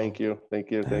 Bro, thank you.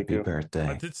 Happy birthday.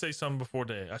 I did say something before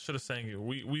day. I should have sang you.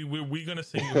 We gonna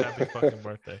sing you happy fucking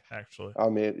birthday. Actually, I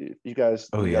mean, you guys.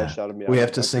 Shouted me out. We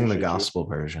have to sing the gospel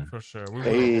version for sure.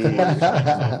 Hey.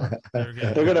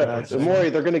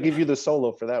 They're gonna give you the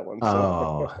solo for that one. So.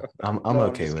 Oh, I'm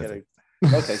okay with it.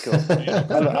 Okay, cool.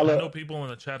 I know people in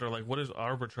the chat are like, "What is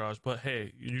arbitrage?" But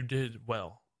hey, you did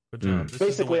well. Good job.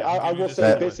 Basically, I will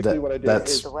say basically what I did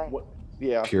is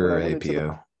pure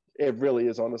APO. It really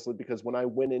is, honestly, because when I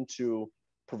went into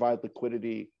provide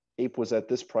liquidity, Ape was at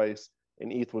this price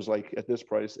and ETH was like at this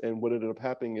price. And what ended up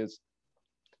happening is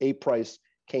Ape price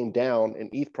came down and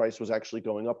ETH price was actually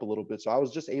going up a little bit. So I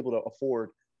was just able to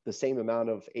afford the same amount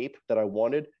of Ape that I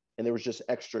wanted. And there was just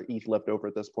extra ETH left over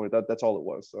at this point. That's all it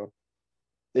was. So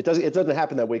it doesn't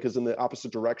happen that way because in the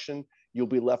opposite direction, you'll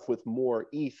be left with more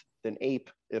ETH than Ape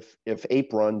if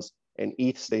Ape runs and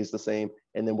ETH stays the same.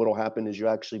 And then what'll happen is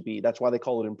that's why they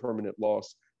call it impermanent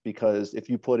loss, because if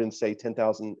you put in, say,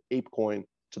 10,000 ApeCoin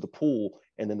to the pool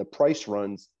and then the price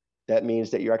runs, that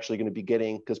means that you're actually going to be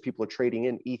getting, because people are trading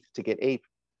in ETH to get Ape,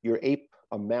 your Ape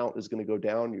amount is going to go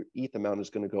down, your ETH amount is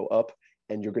going to go up,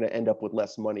 and you're going to end up with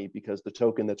less money because the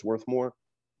token that's worth more,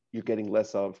 you're getting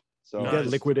less of. So you get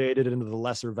liquidated into the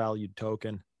lesser valued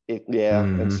token.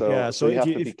 And so you have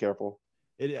to be careful.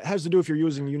 It has to do if you're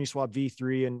using Uniswap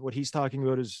V3, and what he's talking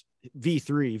about is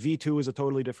V3. V2 is a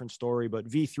totally different story, but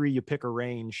V3, you pick a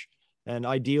range, and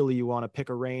ideally you want to pick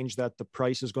a range that the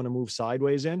price is going to move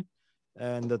sideways in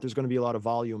and that there's going to be a lot of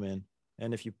volume in.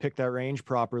 And if you pick that range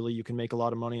properly, you can make a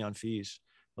lot of money on fees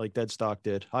like Deadstock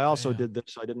did. I also did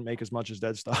this. I didn't make as much as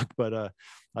Deadstock, but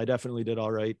I definitely did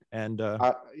all right. And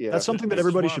that's something that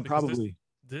everybody should probably...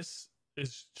 This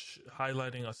is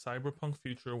highlighting a cyberpunk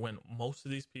future when most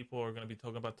of these people are going to be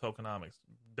talking about tokenomics.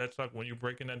 That's like when you're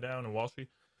breaking that down in Wall Street,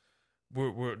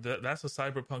 that's a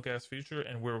cyberpunk ass future,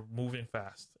 and we're moving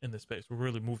fast in this space. We're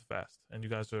really moving fast, and you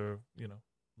guys are,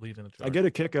 leading the charge. I get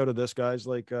a kick out of this, guys.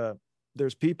 Like,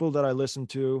 there's people that I listen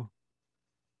to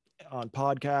on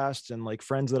podcasts and like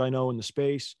friends that I know in the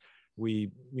space.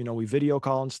 We video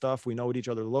call and stuff. We know what each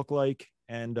other look like,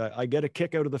 and I get a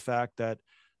kick out of the fact that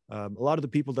a lot of the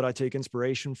people that I take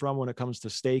inspiration from when it comes to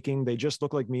staking, they just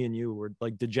look like me and you. We're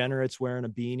like degenerates wearing a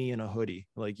beanie and a hoodie.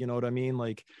 Like, you know what I mean?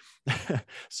 Like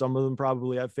some of them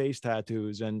probably have face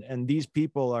tattoos, and these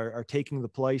people are taking the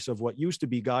place of what used to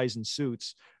be guys in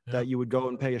suits that you would go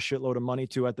and pay a shitload of money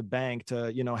to at the bank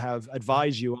to, have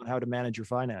advise you on how to manage your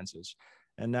finances.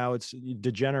 and now it's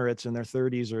degenerates in their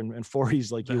 30s or and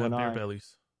 40s like That you have and beer I.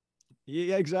 bellies.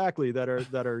 Yeah, exactly. That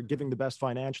are giving the best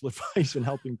financial advice and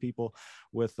helping people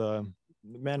with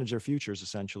manage their futures,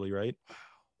 essentially, right?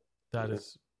 That is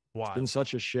It's wild. been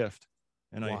such a shift,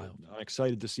 and Wild. I'm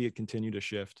excited to see it continue to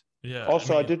shift. Yeah.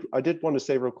 Also, I mean, I did want to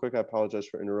say real quick, I apologize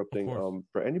for interrupting. course.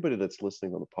 For anybody that's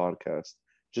listening on the podcast,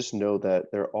 just know that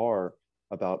there are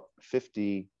about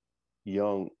 50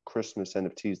 young Christmas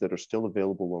NFTs that are still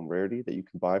available on Rarity that you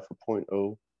can buy for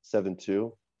 0.072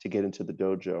 to get into the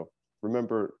dojo.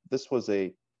 Remember, this was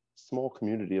a small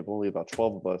community of only about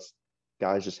 12 of us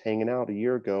guys just hanging out a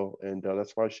year ago, and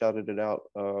that's why I shouted it out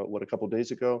a couple of days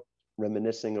ago,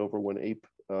 reminiscing over when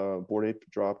Bored Ape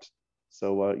dropped.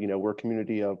 So you know, we're a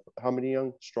community of how many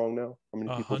young strong now? How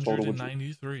many people total?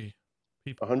 193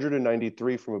 people.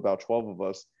 193 from about 12 of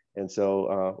us. And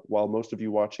so while most of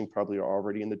you watching probably are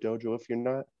already in the dojo, if you're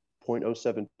not,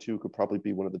 0.072 could probably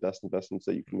be one of the best investments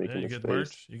that you can make Yeah, in you this get space.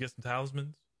 merch, you get some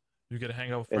talismans, you get to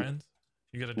hang out with And friends,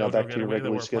 you get a now dojo back to your getaway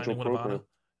that regularly we're planning scheduled with program. Ivana.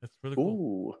 It's really cool.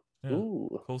 Ooh, Yeah,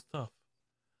 ooh. cool stuff.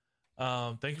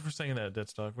 Thank you for saying that,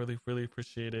 Deadstock. Really, really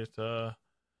appreciate it.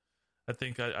 I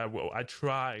think I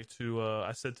try to.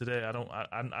 I said today I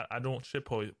don't shit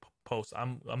post.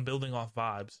 I'm building off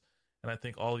vibes, and I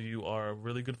think all of you are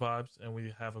really good vibes, and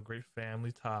we have a great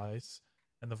family ties,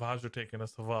 and the vibes are taking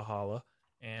us to Valhalla.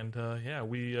 And yeah,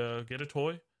 we get a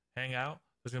toy, hang out.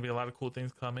 There's gonna be a lot of cool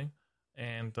things coming,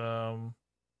 and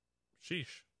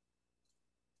sheesh,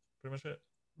 pretty much it.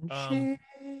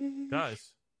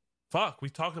 Guys, fuck, we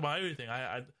talked about everything.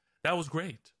 I that was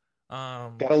great.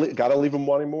 Gotta leave them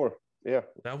wanting more. Yeah,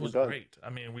 that was great. I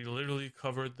mean, we literally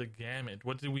covered the gamut.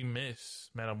 What did we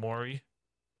miss, Metamori?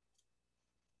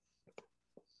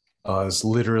 It's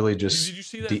literally just. Did you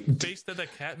see that face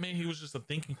that cat made? He was just a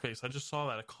thinking face. I just saw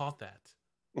that. I caught that.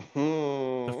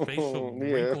 The facial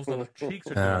wrinkles on the cheeks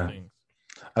are doing things.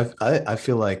 I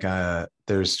feel like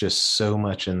there's just so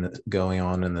much going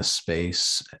on in the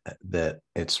space that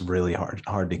it's really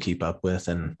hard to keep up with.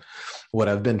 And what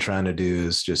I've been trying to do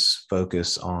is just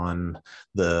focus on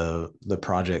the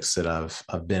projects that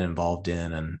I've been involved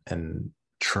in and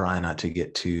try not to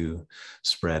get too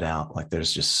spread out. Like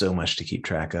there's just so much to keep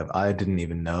track of. I didn't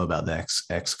even know about the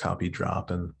X copy drop,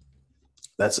 and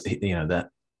that's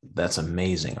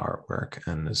amazing artwork,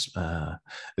 and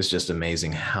it's just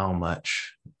amazing how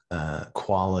much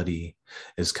quality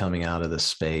is coming out of the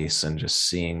space, and just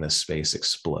seeing the space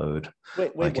explode.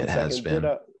 Wait like it has been.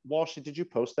 Walshy, did you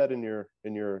post that in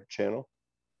your channel?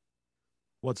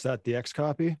 What's that? The X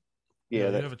copy? Yeah,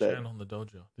 you have a channel on the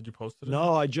dojo. Did you post it?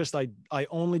 No, I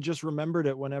only just remembered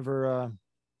it whenever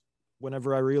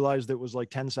I realized it was like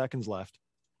 10 seconds left.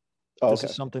 Oh, this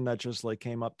is something that just like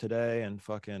came up today and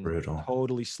fucking brutal.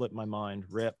 Totally slipped my mind.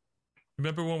 Rip.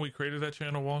 Remember when we created that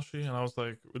channel, Walshy, and I was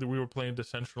like, we were playing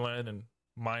Decentraland and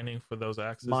mining for those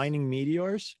axes, mining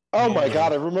meteors. Oh my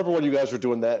god, I remember when you guys were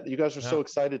doing that. You guys were so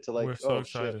excited to like. We're so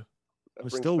excited. Shit. I'm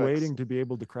still waiting to be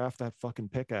able to craft that fucking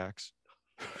pickaxe.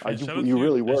 You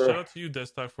really were. Shout out to you,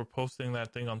 Destock, for posting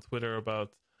that thing on Twitter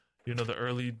about, the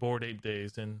early Bored Ape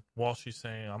days, and Walshy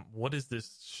saying, "What is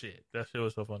this shit?" That shit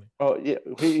was so funny. Oh yeah,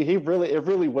 it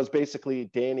really was basically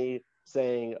Danny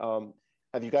saying,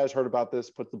 "Have you guys heard about this?"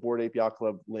 Put the Bored Ape Yacht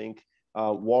Club link.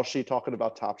 Walshy talking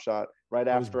about Top Shot. Right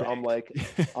after, I'm like,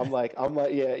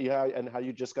 yeah, and how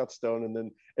you just got stoned,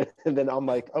 and then I'm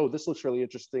like, oh, this looks really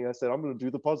interesting. I said, I'm gonna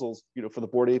do the puzzles, for the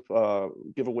Bored Ape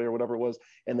giveaway or whatever it was,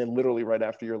 and then literally right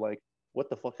after, you're like, what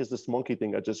the fuck is this monkey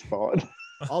thing I just found?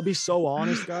 I'll be so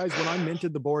honest, guys. When I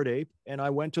minted the Bored Ape and I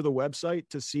went to the website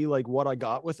to see like what I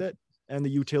got with it, and the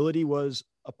utility was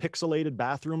a pixelated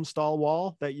bathroom stall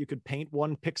wall that you could paint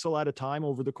one pixel at a time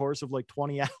over the course of like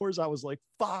 20 hours. I was like,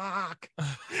 fuck.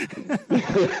 And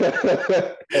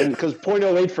because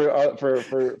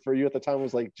 0.08 for you at the time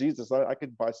was like, Jesus, I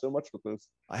could buy so much with this.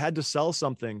 I had to sell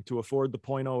something to afford the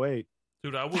 0.08.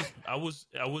 Dude, I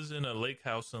was in a lake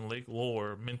house in Lake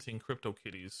Lore minting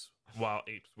CryptoKitties while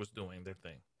Apes was doing their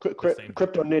thing.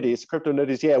 Crypto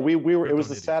Nitties. Yeah, we were. It was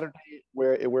the Saturday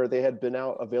where they had been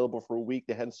out available for a week.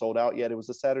 They hadn't sold out yet. It was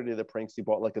the Saturday that Pranksy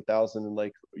bought like 1,000, and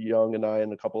like Young and I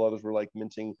and a couple others were like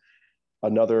minting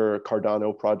another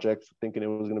Cardano project, thinking it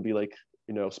was going to be like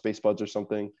Space Buds or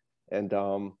something. And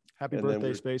happy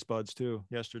birthday, Space Buds too.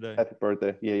 Yesterday. Happy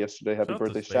birthday. Yeah, yesterday. Happy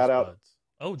birthday. Shout out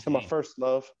to my first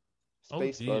love.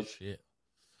 Space Buds. Shit.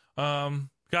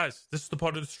 Guys, this is the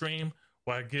part of the stream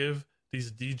where I give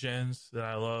these degens that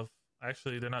I love.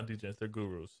 Actually, they're not degens, they're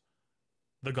gurus.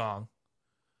 The gong.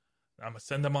 I'm gonna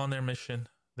send them on their mission.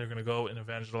 They're gonna go and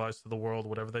evangelize to the world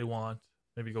whatever they want.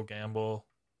 Maybe go gamble.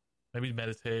 Maybe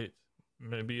meditate.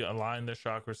 Maybe align their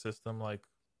chakra system like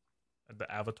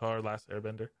the Avatar, Last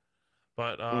Airbender.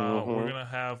 But Mhm. we're gonna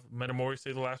have Metamori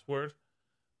say the last word.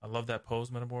 I love that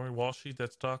pose, Metamori. Walshy,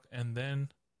 Dead Stock, and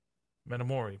then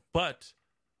Metamori. But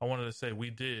I wanted to say we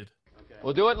did.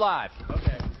 We'll do it live.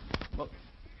 Okay.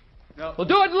 We'll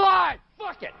do it live.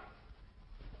 Fuck it.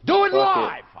 Do it Fuck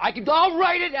it. live. I'll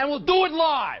write it and we'll do it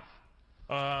live.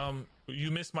 You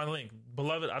missed my link,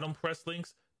 beloved. I don't press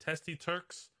links. Testy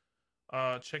Turks,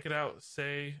 check it out.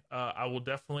 Say I will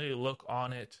definitely look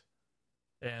on it,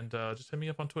 and just hit me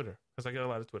up on Twitter because I get a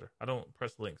lot of Twitter. I don't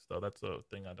press links though. That's the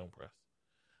thing I don't press.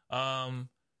 All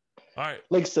right.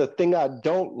 Links the thing I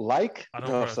don't like. I don't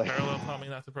No, press. it's like- Parallel taught me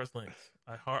not to press links.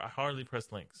 I hardly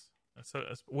press links. So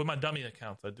with my dummy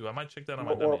accounts, I do. I might check that on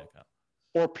my dummy account.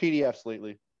 Or PDFs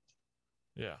lately.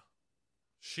 Yeah.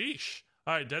 Sheesh.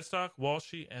 All right, Deadstock,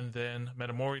 Walshy, and then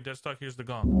Metamori. Deadstock, here's the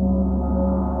gong.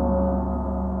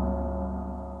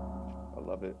 I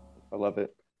love it. I love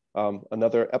it.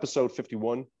 Another episode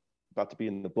 51 about to be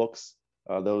in the books.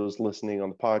 Those listening on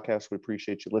the podcast, we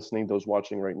appreciate you listening. Those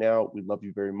watching right now, we love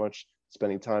you very much,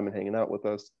 spending time and hanging out with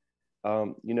us.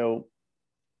 With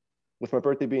my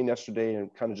birthday being yesterday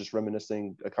and kind of just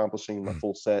reminiscing, accomplishing my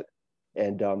full set,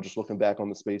 and just looking back on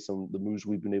the space and the moves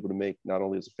we've been able to make, not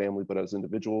only as a family, but as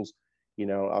individuals,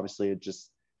 obviously it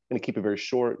just going to keep it very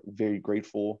short, very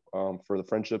grateful for the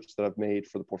friendships that I've made,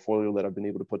 for the portfolio that I've been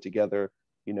able to put together.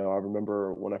 I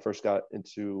remember when I first got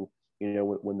into,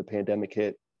 when the pandemic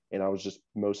hit and I was just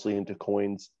mostly into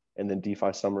coins, and then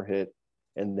DeFi summer hit.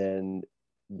 And then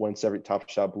once every Top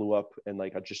Shot blew up, and I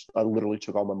literally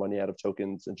took all my money out of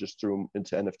tokens and just threw them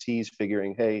into NFTs,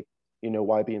 figuring, hey,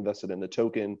 why be invested in the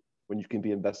token when you can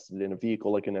be invested in a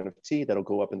vehicle like an NFT that'll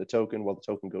go up in the token while the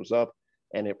token goes up.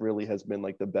 And it really has been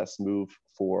like the best move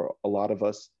for a lot of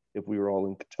us. If we were all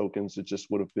in tokens, it just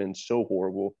would have been so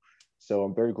horrible. So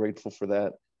I'm very grateful for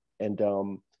that. And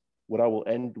what I will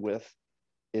end with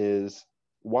is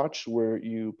watch where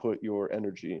you put your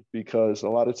energy, because a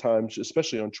lot of times,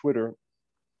 especially on Twitter,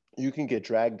 you can get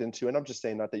dragged into, and I'm just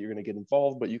saying not that you're going to get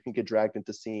involved, but you can get dragged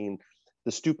into seeing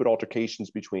the stupid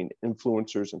altercations between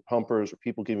influencers and pumpers, or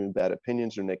people giving bad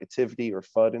opinions or negativity or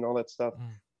FUD and all that stuff.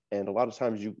 And a lot of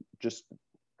times you just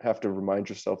have to remind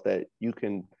yourself that you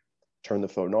can turn the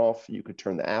phone off, you could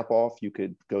turn the app off, you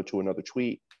could go to another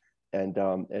tweet and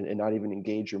not even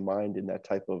engage your mind in that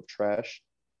type of trash.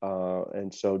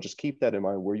 And so just keep that in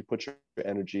mind, where you put your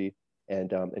energy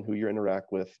and who you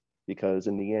interact with, because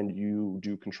in the end, you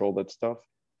do control that stuff.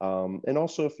 And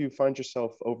also, if you find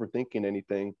yourself overthinking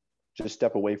anything, just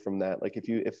step away from that.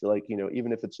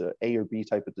 Even if it's A or B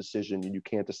type of decision and you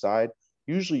can't decide,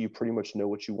 usually you pretty much know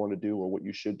what you want to do or what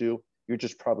you should do. You're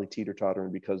just probably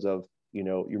teeter-tottering because of,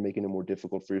 you're making it more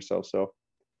difficult for yourself. So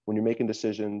when you're making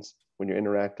decisions, when you're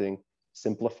interacting,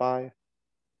 simplify.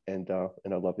 And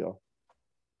I love y'all.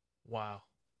 Wow.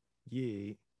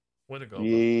 Yeet. Way to go.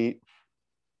 Yeet.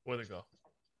 Way to go.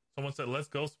 Someone said, let's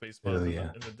go, Space Buds,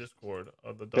 yeah. in the Discord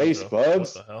of the Space dojo.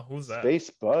 Buds? What the hell? Who's that? Space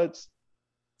Buds.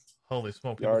 Holy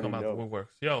smoke. You People already come out know. the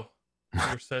woodworks. Yo,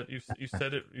 you said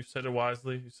it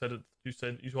wisely. You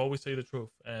always say the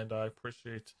truth. And I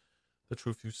appreciate the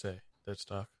truth you say,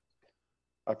 Deadstock.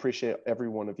 I appreciate every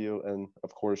one of you. And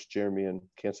of course, Jeremy and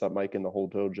Can't Stop Mike and the whole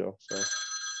dojo. So,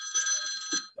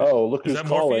 oh, look Is who's that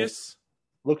calling. Morpheus?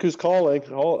 Look who's calling.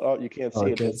 Oh, you can't see I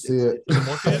it. can't see it. Is it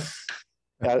Morpheus?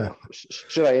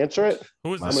 Should I answer it?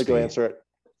 Who is I'm this? going to go answer it.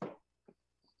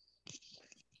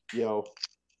 Yo.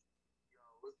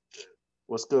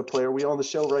 What's good, player? We on the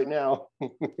show right now.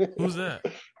 Who's that?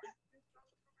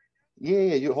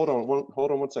 Yeah. You hold on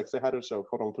one sec. Say hi to the show.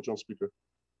 Hold on, put you on speaker.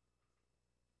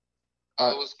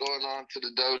 What's going on to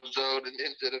the dojo and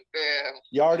into the fam?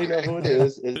 You already know who it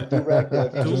is. It's Durag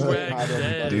Dev. Durag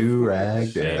Dev.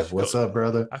 Do-rag Dev. What's up,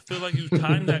 brother? I feel like you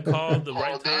timed that call at the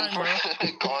right time, bro.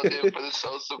 Called in for the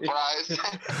show surprise.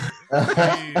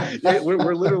 Yeah,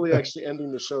 we're literally actually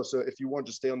ending the show. So if you want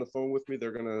to stay on the phone with me,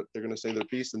 they're gonna say their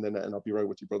piece, and I'll be right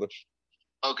with you, brother.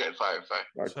 Okay, fine.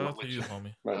 All right, Shout out to you,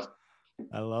 homie. Nice.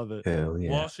 I love it. Hell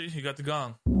yeah. Walshy, you got the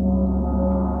gong.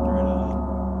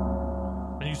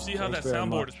 And you see how Thanks that very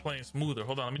soundboard much. is playing smoother.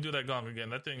 Hold on, let me do that gong again.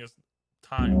 That thing is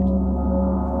timed.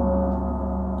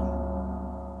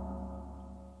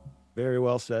 Very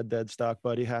well said, Deadstock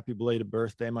buddy. Happy belated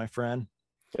birthday, my friend.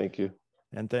 Thank you.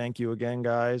 And thank you again,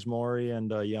 guys, Maury and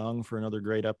Young, for another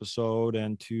great episode,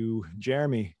 and to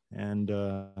Jeremy and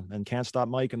Can't Stop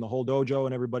Mike and the whole dojo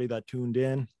and everybody that tuned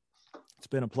in. It's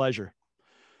been a pleasure.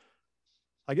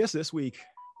 I guess this week,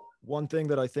 one thing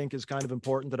that I think is kind of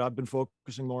important that I've been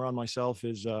focusing more on myself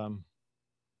is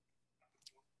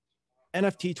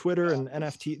NFT Twitter and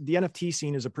NFT. The NFT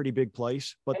scene is a pretty big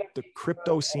place, but the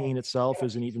crypto scene itself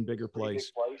is an even bigger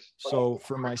place. So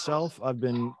for myself, I've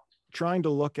been trying to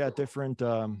look at different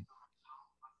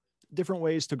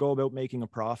ways to go about making a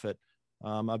profit.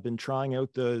 I've been trying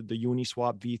out the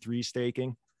Uniswap V3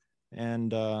 staking,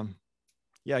 and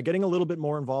getting a little bit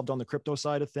more involved on the crypto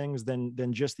side of things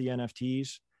than just the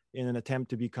NFTs, in an attempt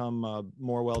to become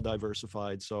more well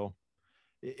diversified. So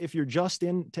if you're just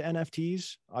into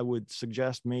NFTs, I would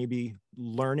suggest maybe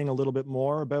learning a little bit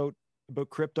more about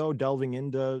crypto, delving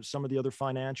into some of the other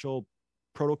financial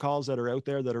protocols that are out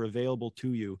there that are available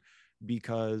to you,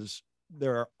 because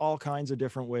there are all kinds of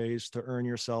different ways to earn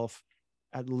yourself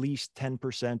at least 10%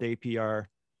 APR.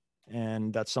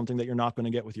 And that's something that you're not going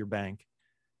to get with your bank.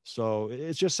 So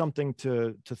it's just something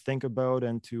to think about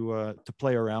and to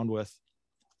play around with.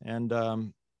 And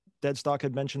Deadstock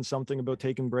had mentioned something about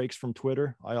taking breaks from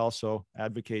Twitter. I also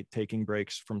advocate taking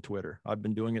breaks from Twitter. I've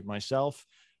been doing it myself.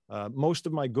 Most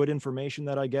of my good information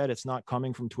that I get, it's not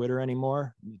coming from Twitter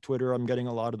anymore. Twitter, I'm getting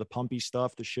a lot of the pumpy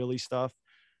stuff, the shilly stuff.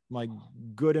 My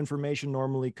good information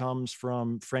normally comes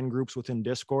from friend groups within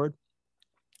Discord,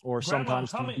 or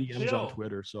sometimes through DMs on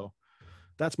Twitter. So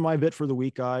that's my bit for the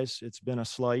week, guys. It's been a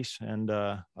slice, and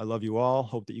I love you all.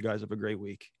 Hope that you guys have a great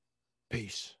week.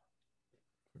 Peace.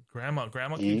 Grandma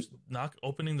keeps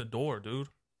opening the door, dude.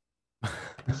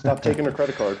 Stop taking her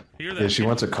credit card. Yeah, she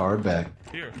wants a card back.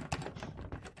 Here.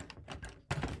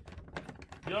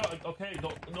 Yo, okay,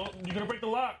 no, you're gonna break the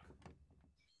lock.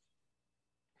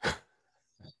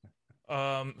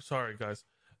 Sorry guys.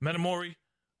 Metamori,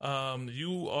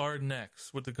 you are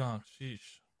next with the gong.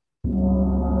 Sheesh.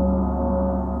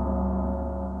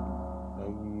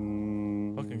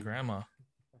 Fucking grandma.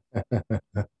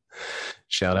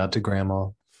 Shout out to Grandma.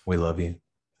 We love you,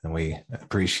 and we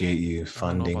appreciate you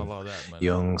funding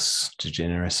Young's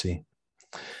degeneracy.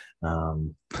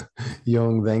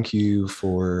 Young, thank you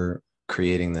for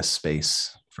creating this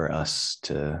space for us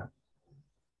to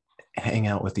hang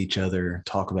out with each other,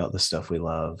 talk about the stuff we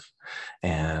love,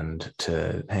 and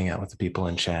to hang out with the people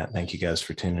in chat. Thank you guys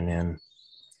for tuning in.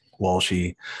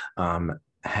 Walshy,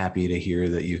 happy to hear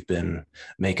that you've been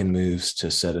making moves to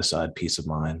set aside peace of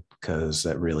mind, because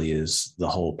that really is the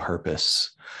whole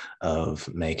purpose of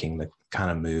making the kind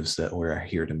of moves that we're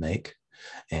here to make.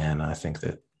 And I think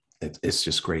that it's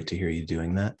just great to hear you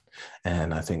doing that.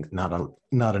 And I think not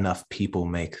enough people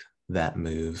make that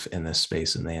move in this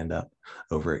space, and they end up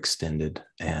overextended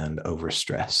and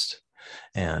overstressed.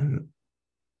 And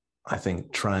I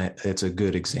think it's a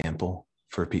good example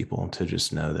for people to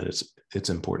just know that it's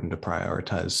important to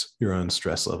prioritize your own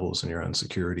stress levels and your own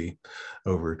security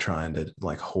over trying to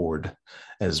like hoard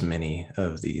as many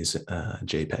of these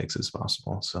JPEGs as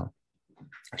possible. So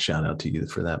shout out to you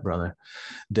for that, brother.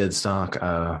 Deadstock,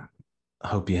 I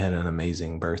hope you had an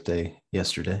amazing birthday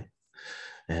yesterday.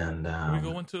 And can we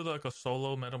go into like a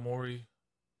solo Metamori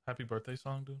happy birthday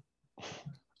song, dude?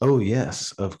 Oh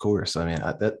yes, of course. I mean,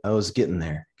 I was getting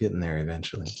there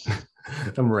eventually.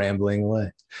 I'm rambling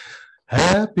away.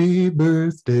 Happy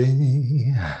birthday to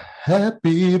ya.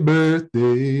 Happy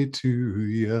birthday to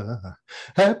ya.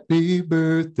 I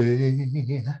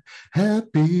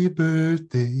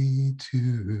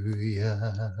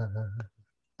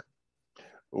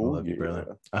love you,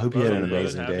 brother. I hope you had an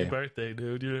amazing day. Happy birthday,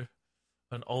 dude. You're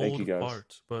an old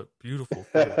fart, but beautiful.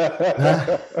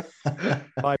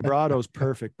 Vibrato's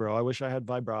perfect, bro. I wish I had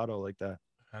vibrato like that.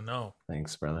 I know.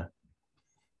 Thanks, brother.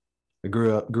 I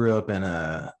grew up in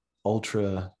a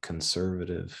ultra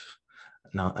conservative,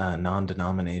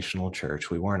 non-denominational church.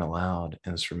 We weren't allowed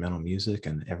instrumental music,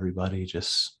 and everybody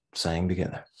just sang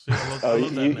together. You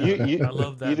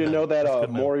didn't know that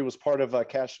Maury was part of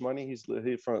Cash Money? He's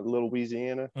from Little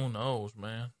Louisiana. Who knows,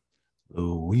 man?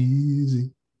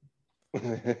 Louisiana.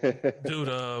 Dude,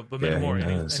 but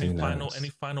Metamori, any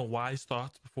final wise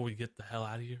thoughts before we get the hell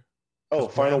out of here? Oh,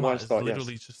 final wise thought.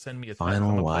 Literally, just send me a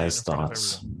final wise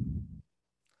thoughts.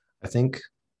 I think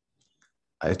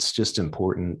it's just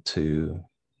important to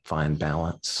find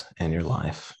balance in your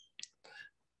life.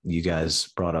 You guys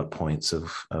brought up points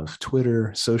of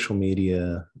Twitter, social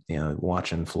media,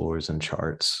 watching floors and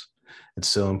charts. It's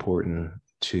so important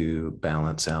to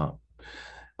balance out.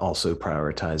 Also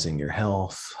prioritizing your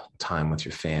health, time with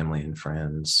your family and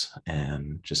friends,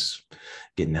 and just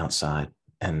getting outside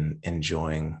and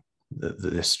enjoying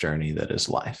this journey that is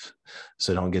life.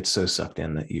 So don't get so sucked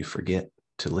in that you forget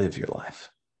to live your life,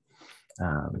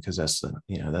 because that's the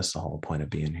whole point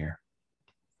of being here.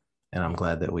 And I'm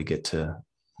glad that we get to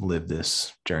live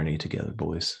this journey together,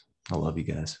 boys. I love you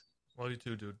guys. Love you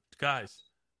too, dude. Guys,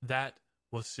 that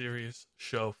was Serious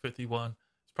Show 51.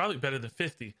 It's probably better than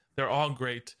 50. They're all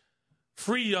great.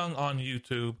 Free Young on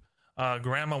YouTube.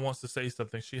 Grandma wants to say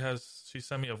something. She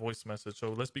sent me a voice message, so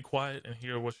let's be quiet and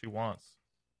hear what she wants.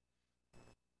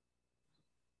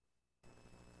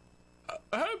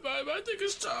 Hey, babe, I think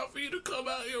it's time for you to come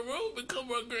out of your room and come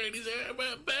run Granny's hair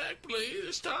back, please.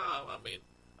 It's time. I mean,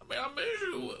 I miss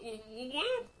you.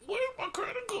 Where's my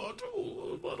credit card,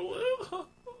 too, by the way?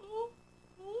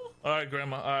 All right,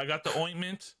 Grandma. I got the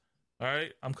ointment. All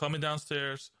right, I'm coming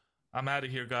downstairs. I'm out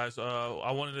of here, guys.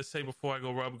 I wanted to say before I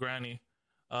go rub Granny,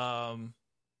 the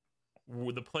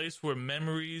place where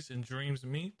memories and dreams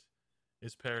meet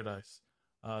is paradise.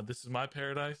 This is my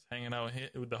paradise, hanging out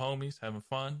with the homies, having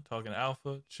fun, talking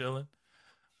alpha, chilling.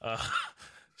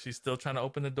 She's still trying to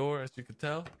open the door, as you can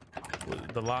tell.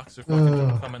 The locks are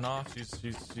fucking coming off. She's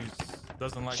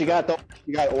doesn't like. She got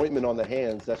ointment on the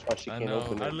hands. That's why she can't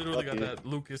open it. I literally got that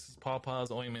Lucas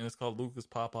Papa's ointment. It's called Lucas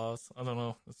Papa's. I don't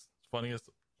know. It's the funniest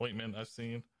ointment I've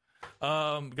seen.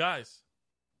 Guys,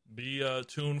 be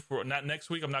tuned for not next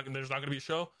week. There's not gonna be a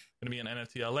show. Gonna be an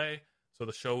NFT LA. So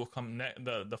the show will come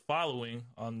the following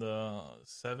on the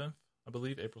 7th, I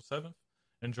believe, April 7th.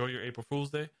 Enjoy your April Fool's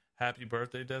Day. Happy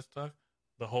birthday, Deathstock.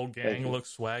 The whole gang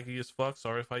looks swaggy as fuck.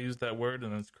 Sorry if I use that word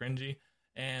and it's cringy.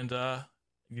 And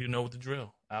you know the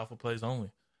drill. Alpha plays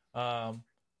only.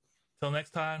 Till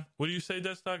next time. What do you say,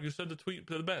 Deathstock? You said the tweet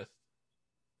to the best.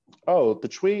 Oh, the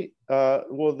tweet.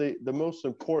 Well, the most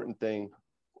important thing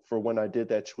for when I did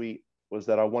that tweet was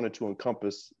that I wanted to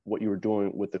encompass what you were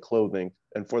doing with the clothing.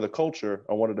 And for the culture,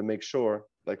 I wanted to make sure,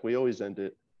 like we always end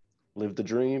it, live the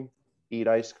dream, eat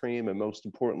ice cream, and most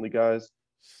importantly, guys,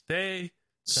 stay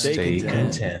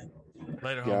content.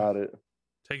 Later, got homie. it.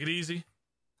 Take it easy.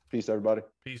 Peace, everybody.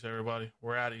 Peace, everybody.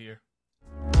 We're out of here.